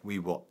rough. We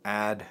will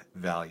add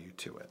value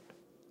to it.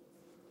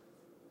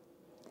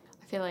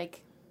 I feel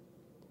like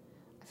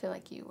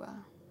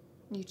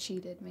you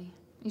cheated me.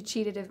 You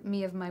cheated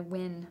me of my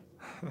win.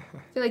 I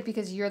feel like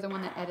because you're the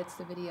one that edits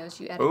the videos,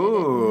 you edited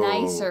it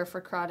nicer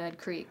for Crawdad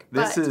Creek.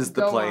 This is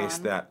the place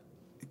that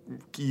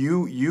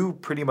you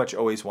pretty much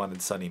always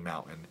wanted Sunny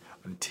Mountain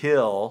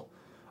until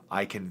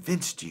I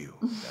convinced you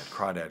that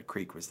Crawdad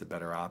Creek was the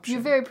better option.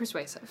 You're very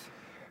persuasive.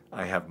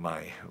 I have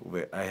my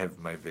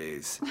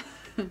vase.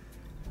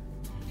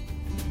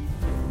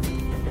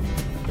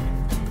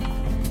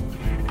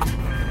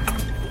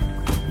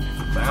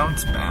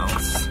 Bounce.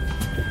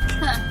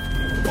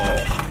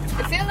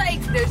 I feel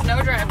like there's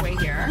no driveway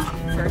here,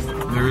 first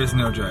of all. There is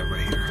no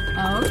driveway here.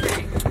 Oh,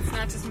 okay. It's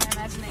not just my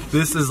imagination.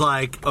 This is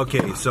like,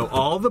 okay, so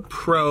all the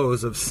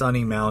pros of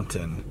Sunny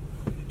Mountain,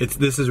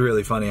 this is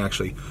really funny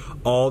actually.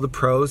 All the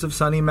pros of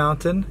Sunny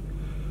Mountain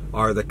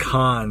are the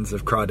cons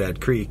of Crawdad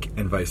Creek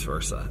and vice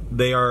versa.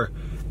 They are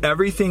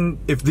everything.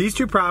 If these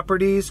two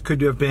properties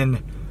could have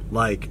been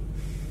like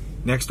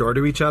next door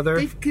to each other.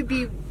 They could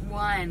be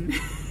one.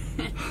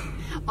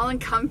 All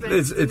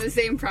encompassed in the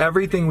same property.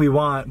 Everything we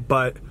want,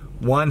 but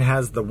one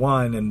has the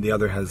one and the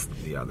other has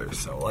the other.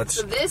 So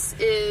this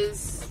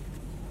is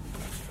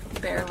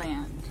bare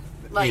land.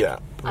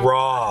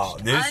 Raw.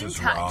 This untouched.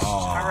 is raw.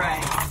 All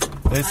right.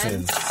 This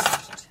is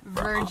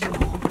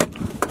virginal.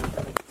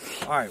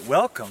 All right,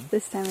 welcome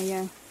this time of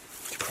year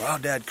to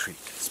Crawdad Creek.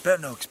 Spare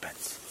no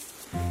expense.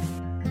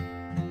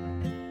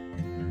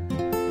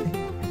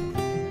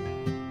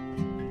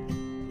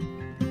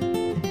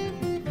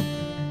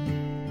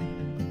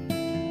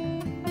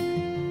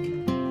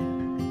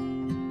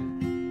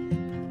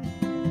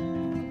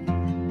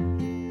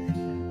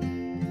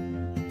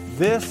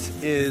 This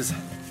is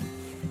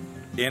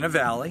in a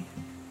valley,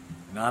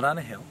 not on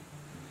a hill.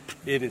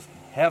 It is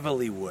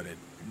heavily wooded.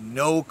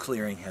 No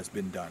clearing has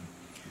been done.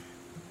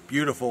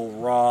 Beautiful,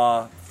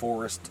 raw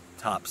forest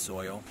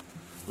topsoil.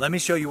 Let me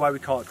show you why we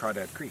call it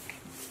Crawdad Creek.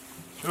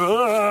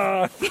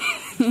 Imagine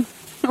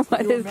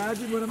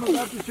what I'm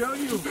about to show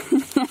you.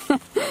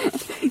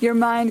 Your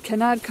mind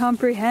cannot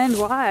comprehend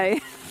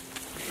why.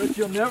 But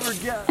you'll never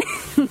get.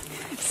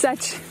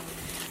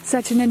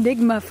 Such an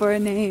enigma for a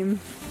name.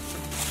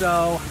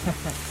 So,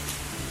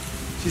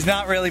 she's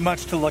not really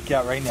much to look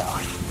at right now.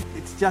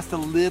 It's just a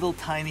little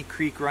tiny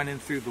creek running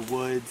through the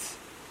woods.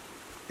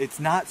 It's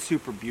not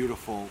super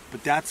beautiful,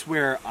 but that's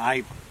where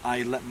I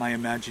let my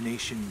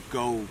imagination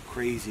go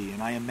crazy.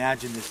 And I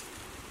imagine this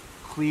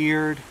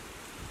cleared,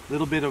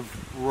 little bit of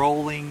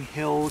rolling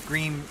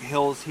green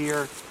hills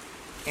here,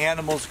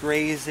 animals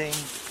grazing.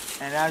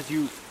 And as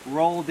you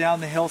roll down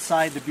the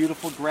hillside, the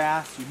beautiful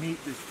grass, you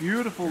meet this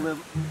beautiful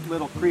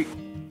little creek.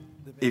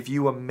 If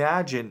you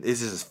imagine,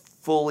 this is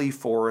fully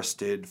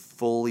forested,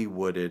 fully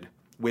wooded,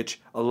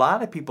 which a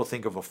lot of people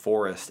think of a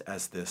forest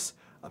as this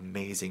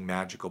amazing,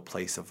 magical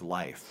place of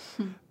life.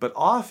 But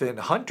often,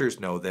 hunters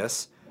know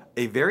this,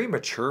 a very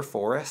mature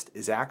forest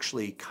is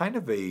actually kind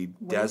of a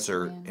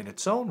desert in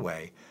its own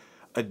way.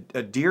 A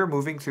deer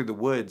moving through the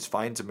woods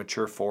finds a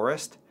mature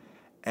forest,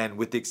 and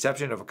with the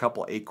exception of a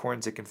couple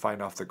acorns it can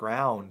find off the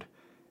ground,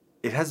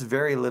 it has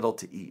very little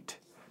to eat.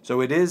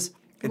 So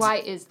why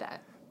is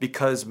that?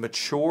 Because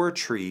mature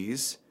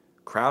trees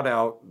crowd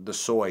out the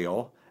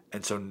soil,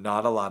 and so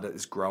not a lot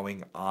is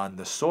growing on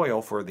the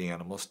soil for the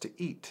animals to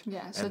eat.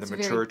 Yeah, so and the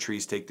mature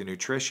trees take the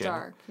nutrition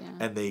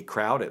and they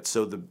crowd it.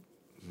 So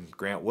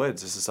Grant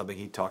Woods, this is something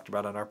he talked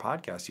about on our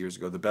podcast years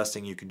ago. The best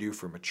thing you can do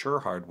for mature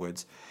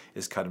hardwoods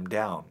is cut them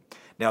down.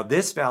 Now,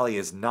 this valley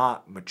is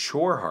not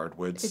mature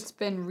hardwoods. It's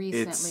been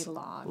recently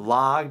logged.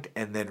 Logged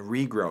and then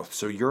regrowth.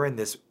 So you're in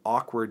this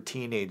awkward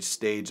teenage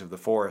stage of the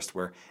forest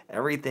where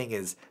everything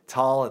is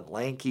tall and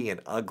lanky and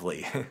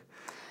ugly.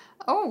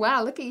 Oh,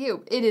 wow, look at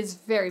you. It is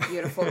very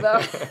beautiful, though.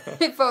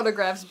 It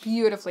photographs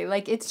beautifully.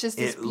 Like, it's just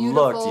this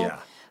beautiful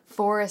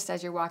forest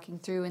as you're walking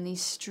through, and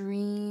these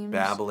streams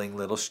babbling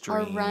little stream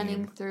are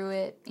running through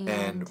it.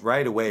 And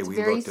right away we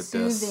looked at this.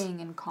 Very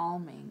soothing and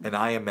calming. And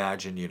I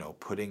imagine,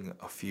 putting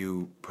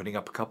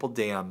up a couple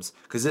dams,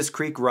 because this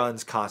creek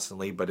runs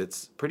constantly, but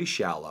it's pretty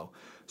shallow.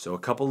 So a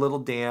couple little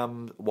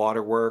dam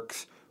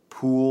waterworks,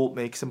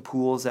 make some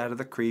pools out of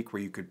the creek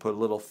where you could put a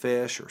little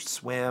fish or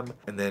swim,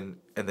 and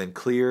then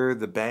clear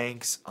the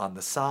banks on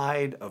the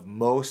side of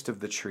most of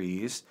the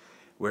trees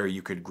where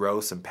you could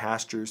grow some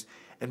pastures.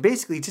 And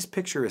basically just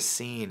picture a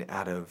scene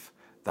out of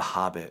The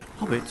Hobbit.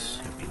 Hobbits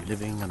have been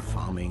living and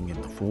farming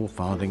in the four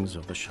farthings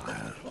of the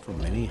Shire for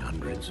many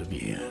hundreds of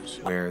years.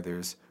 Where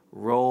there's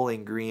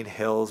rolling green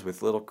hills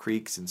with little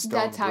creeks and stone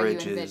That's how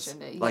bridges. you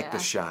envisioned it, like yeah. the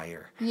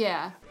Shire.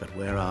 Yeah. But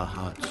where our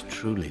hearts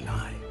truly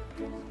lie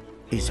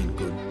is in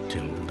good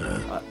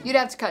Tilda. You'd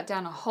have to cut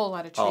down a whole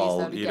lot of trees,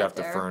 though, to you'd get have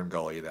there. to Fern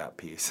Gully that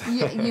piece.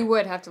 You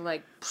would have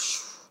to,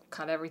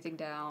 cut everything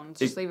down.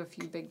 Just leave a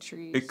few big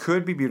trees. It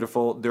could be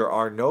beautiful. There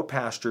are no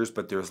pastures,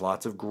 but there's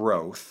lots of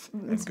growth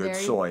and good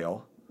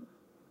soil.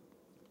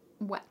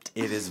 Wet.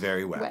 It is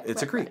very wet.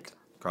 It's wet, a creek,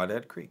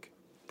 Crawdad Creek.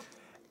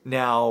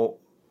 Now,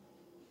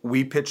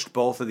 we pitched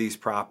both of these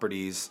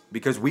properties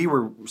because we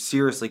were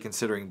seriously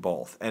considering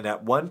both. And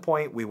at one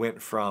point, we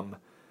went from,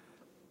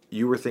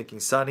 you were thinking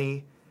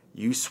Sunny,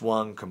 you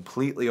swung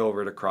completely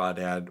over to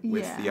Crawdad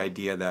with the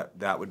idea that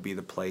that would be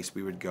the place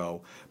we would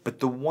go. But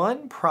the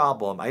one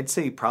problem, I'd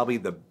say probably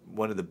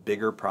one of the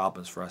bigger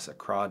problems for us at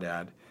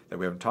Crawdad that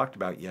we haven't talked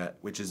about yet,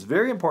 which is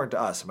very important to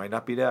us, it might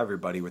not be to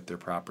everybody with their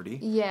property.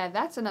 Yeah,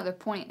 that's another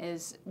point,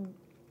 is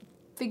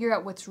figure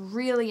out what's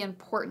really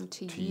important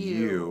to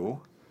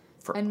you.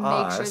 For and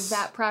us, make sure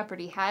that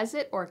property has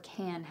it or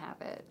can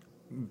have it.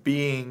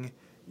 Being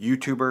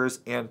YouTubers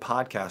and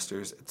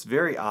podcasters, it's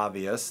very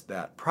obvious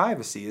that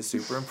privacy is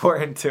super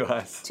important to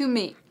us. To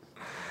me,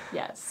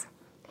 yes.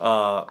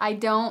 I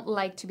don't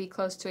like to be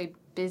close to a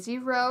busy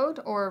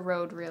road or a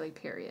road really,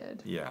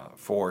 period. Yeah,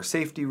 for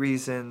safety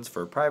reasons,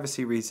 for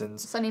privacy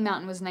reasons. Sunny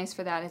Mountain was nice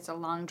for that. It's a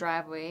long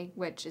driveway,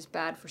 which is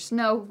bad for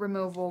snow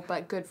removal,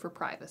 but good for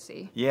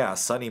privacy. Yeah,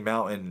 Sunny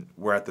Mountain,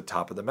 we're at the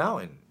top of the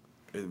mountain.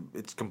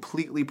 It's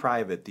completely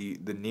private. The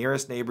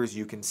nearest neighbors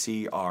you can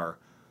see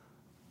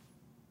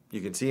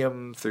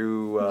them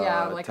through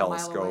like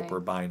telescope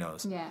or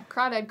binos. Yeah,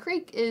 Crawdad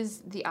Creek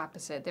is the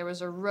opposite. There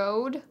was a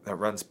road that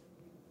runs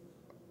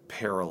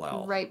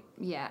parallel. Right,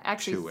 yeah,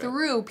 actually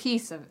through a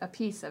piece of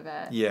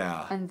it.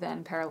 Yeah. And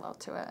then parallel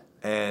to it.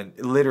 And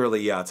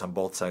literally, it's on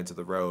both sides of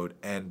the road.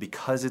 And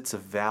because it's a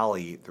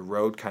valley, the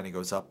road kind of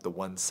goes up the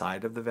one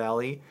side of the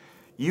valley.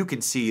 You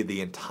can see the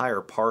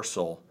entire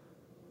parcel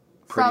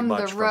pretty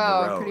much from the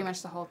road. Pretty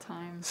much the whole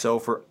time. So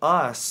for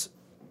us,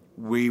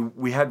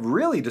 we had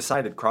really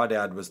decided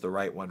Crawdad was the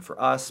right one for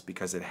us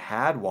because it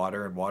had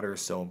water, and water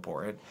is so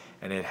important,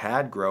 and it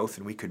had growth,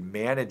 and we could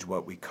manage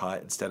what we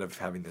cut instead of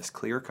having this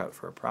clear cut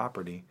for a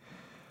property.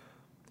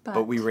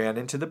 But we ran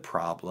into the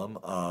problem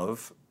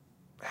of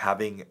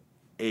having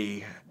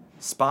a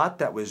spot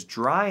that was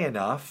dry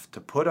enough to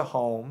put a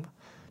home,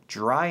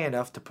 dry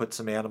enough to put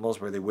some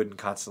animals where they wouldn't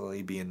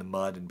constantly be in the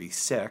mud and be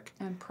sick.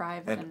 And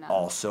private enough. And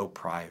also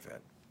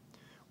private,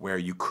 where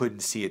you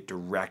couldn't see it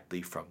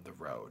directly from the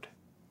road.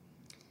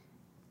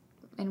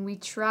 And we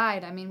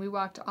tried. I mean, we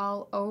walked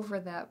all over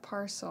that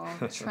parcel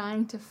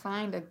trying to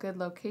find a good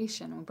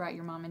location. We brought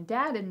your mom and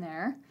dad in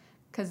there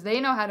because they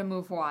know how to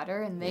move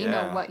water and they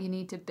know what you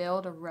need to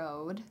build a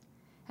road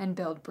and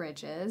build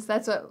bridges.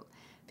 That's what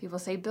people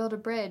say, build a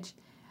bridge.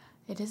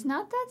 It is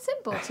not that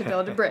simple to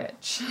build a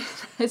bridge.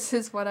 This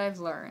is what I've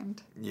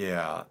learned.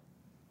 Yeah.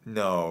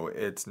 No,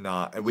 it's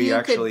not.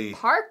 You could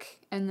park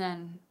and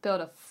then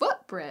build a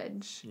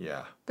footbridge.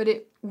 Yeah. But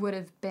it would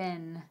have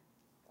been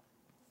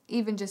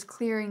even just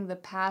clearing the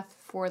path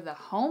for the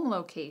home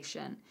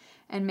location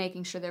and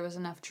making sure there was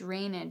enough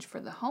drainage for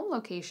the home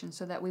location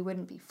so that we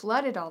wouldn't be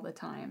flooded all the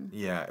time.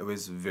 Yeah, it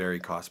was very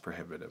cost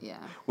prohibitive. Yeah.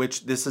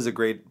 Which, this is a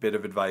great bit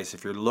of advice.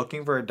 If you're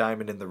looking for a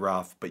diamond in the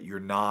rough, but you're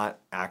not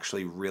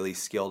actually really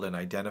skilled in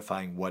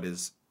identifying what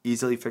is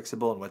easily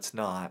fixable and what's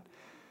not,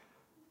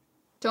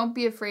 don't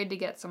be afraid to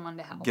get someone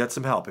to help. Get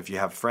some help. If you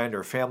have a friend or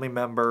a family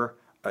member,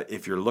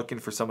 if you're looking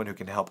for someone who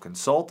can help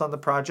consult on the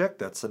project,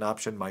 that's an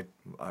option. My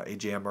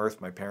AJM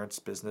Earth, my parents'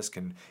 business,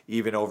 can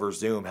even over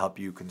Zoom help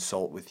you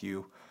consult with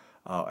you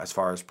as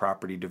far as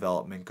property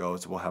development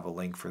goes. We'll have a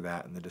link for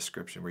that in the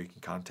description where you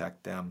can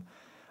contact them.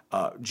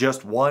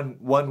 Just one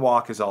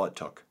walk is all it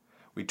took.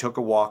 We took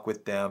a walk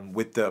with them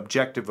with the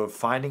objective of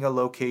finding a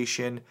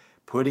location,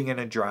 putting in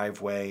a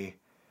driveway.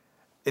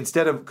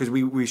 Instead of, because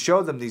we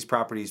showed them these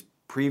properties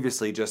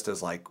previously just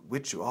as like,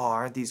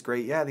 aren't these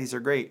great? Yeah, these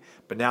are great.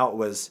 But now it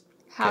was,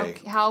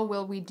 how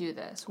will we do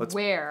this?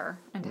 Where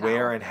and how?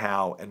 Where and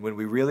how. And when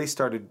we really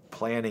started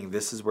planning,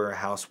 this is where a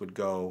house would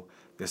go.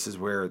 This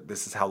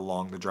is how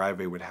long the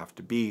driveway would have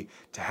to be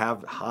to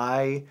have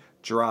high,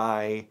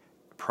 dry,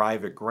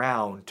 private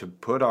ground to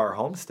put our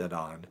homestead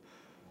on.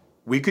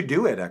 We could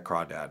do it at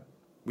Crawdad.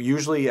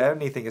 Usually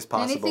anything is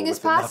possible. Anything is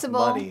enough possible.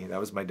 Money. That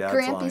was my dad's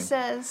line. Grampy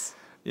says.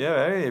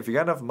 Yeah, hey, if you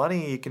got enough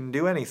money, you can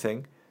do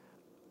anything.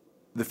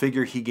 the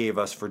figure he gave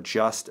us for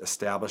just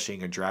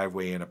establishing a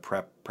driveway and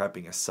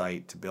prepping a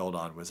site to build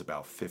on was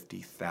about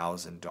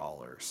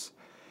 $50,000.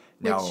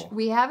 Which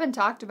we haven't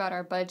talked about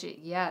our budget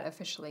yet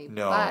officially,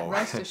 No. but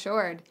rest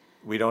assured,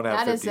 we don't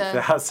have that is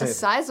 $50,000. a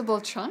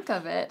sizable chunk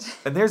of it.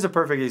 And there's a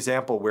perfect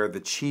example where the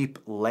cheap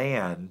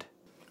land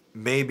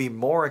may be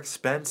more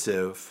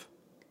expensive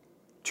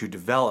to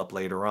develop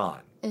later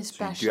on.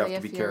 Especially so you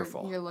have to if be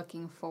careful. You're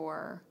looking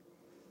for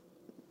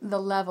the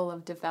level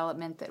of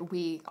development that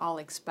we all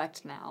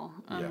expect now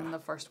in the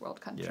first world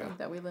country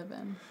that we live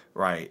in.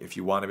 Right. If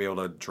you want to be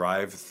able to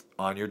drive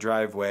on your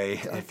driveway,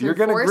 if through you're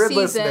going to 4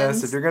 gridlessness,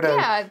 seasons, if you're going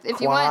to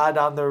quad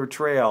on the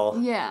trail,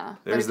 Yeah.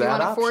 But there's if you that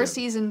want a option.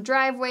 4-season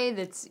driveway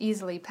that's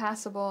easily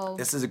passable.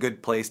 This is a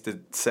good place to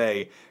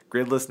say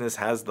gridlessness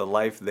has the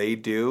life they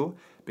do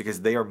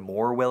because they are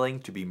more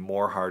willing to be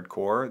more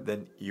hardcore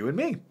than you and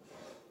me.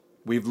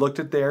 We've looked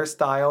at their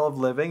style of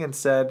living and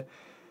said,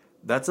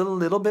 that's a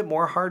little bit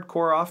more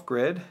hardcore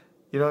off-grid.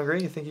 You don't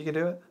agree? You think you can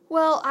do it?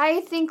 Well, I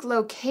think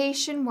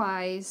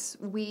location-wise,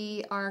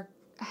 we are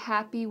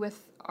happy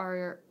with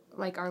our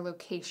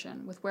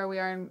location, with where we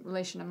are in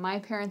relation to my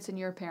parents and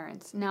your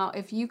parents. Now,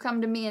 if you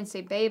come to me and say,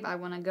 babe, I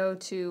want to go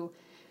to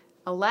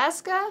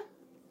Alaska,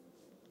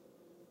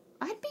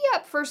 I'd be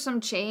up for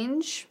some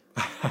change.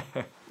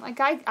 Like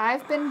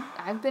I've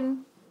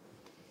been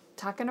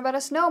talking about a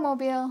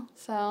snowmobile,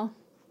 so.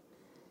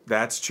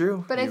 That's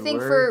true. But I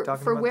think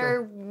for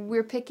where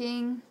we're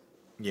picking,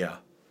 yeah,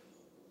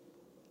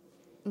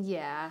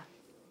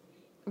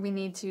 we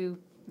need to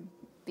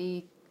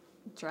be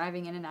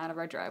driving in and out of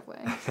our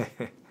driveway.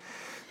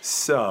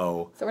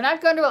 So we're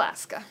not going to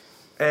Alaska.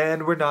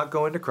 And we're not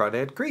going to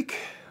Crawdad Creek.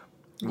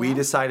 We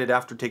decided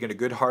after taking a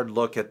good hard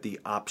look at the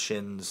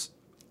options,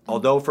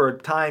 although for a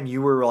time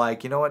you were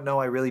like, you know what, no,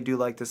 I really do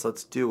like this,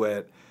 let's do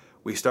it.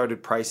 We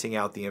started pricing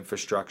out the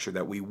infrastructure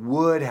that we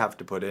would have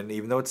to put in,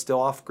 even though it's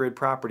still off-grid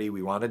property.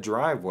 We want a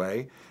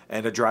driveway,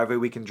 and a driveway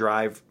we can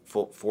drive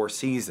for 4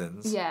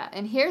 seasons. Yeah,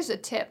 and here's a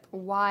tip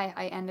why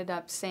I ended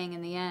up saying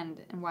in the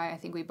end, and why I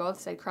think we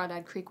both said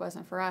Crawdad Creek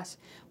wasn't for us.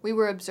 We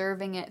were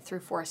observing it through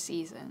 4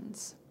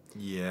 seasons.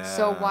 Yeah.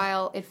 So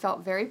while it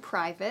felt very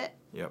private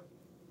Yep.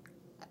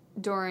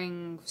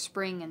 during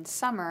spring and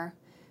summer,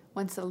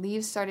 once the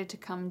leaves started to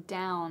come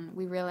down,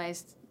 we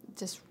realized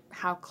just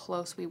how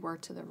close we were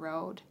to the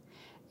road.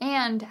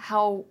 And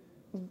how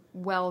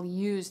well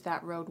used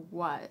that road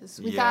was.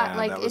 We thought,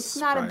 like, it's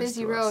not a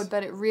busy road,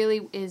 but it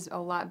really is a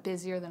lot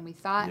busier than we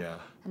thought. Yeah.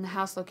 And the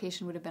house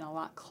location would have been a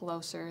lot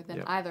closer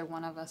than either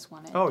one of us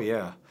wanted. Oh,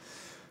 yeah.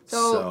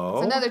 So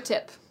it's another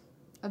tip.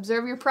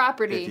 Observe your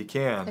property. If you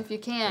can. If you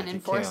can, in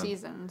 4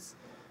 seasons.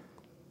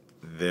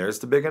 There's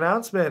the big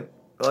announcement.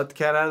 Let the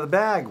cat out of the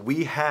bag.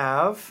 We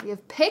have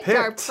picked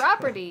our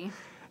property.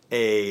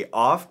 A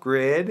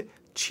off-grid,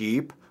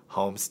 cheap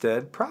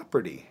homestead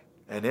property.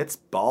 And it's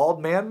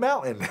Bald Man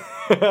Mountain.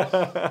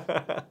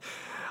 I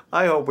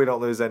hope we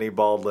don't lose any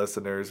bald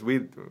listeners.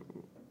 We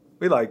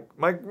like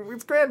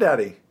it's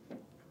Granddaddy.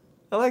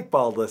 I like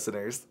bald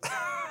listeners.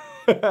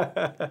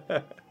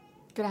 Gonna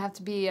have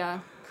to be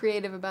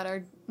creative about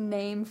our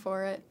name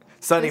for it.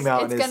 Sunny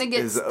Mountain it's gonna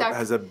get stuck.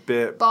 has a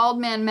bit. Bald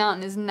Man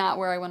Mountain is not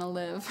where I want to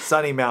live.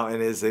 Sunny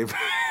Mountain is a.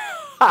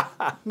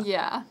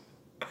 Yeah.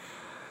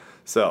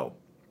 So,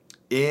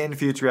 in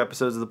future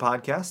episodes of the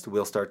podcast,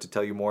 we'll start to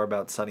tell you more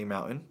about Sunny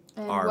Mountain.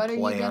 And our what are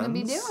plans. you going to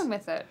be doing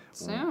with it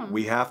soon?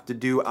 We have to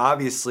do,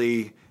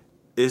 obviously,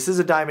 this is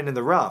a diamond in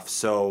the rough,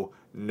 so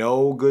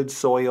no good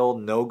soil,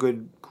 no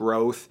good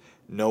growth,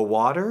 no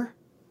water.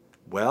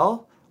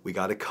 Well, we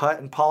got to cut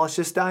and polish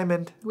this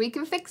diamond. We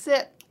can fix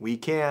it. We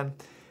can.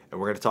 And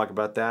we're going to talk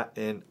about that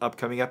in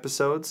upcoming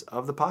episodes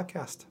of the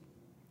podcast.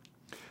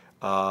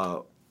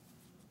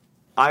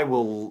 I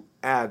will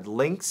add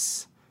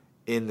links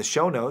in the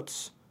show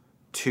notes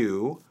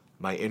to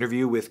my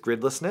interview with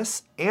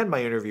Gridlessness and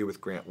my interview with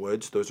Grant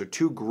Woods. Those are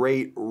 2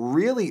 great,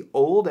 really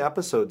old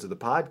episodes of the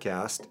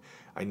podcast.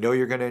 I know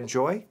you're going to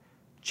enjoy.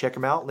 Check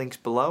them out. Links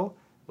below.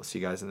 We'll see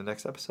you guys in the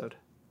next episode.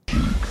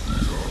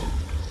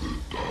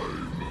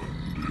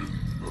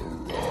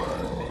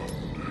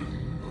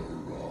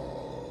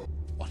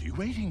 What are you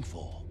waiting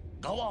for?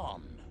 Go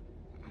on.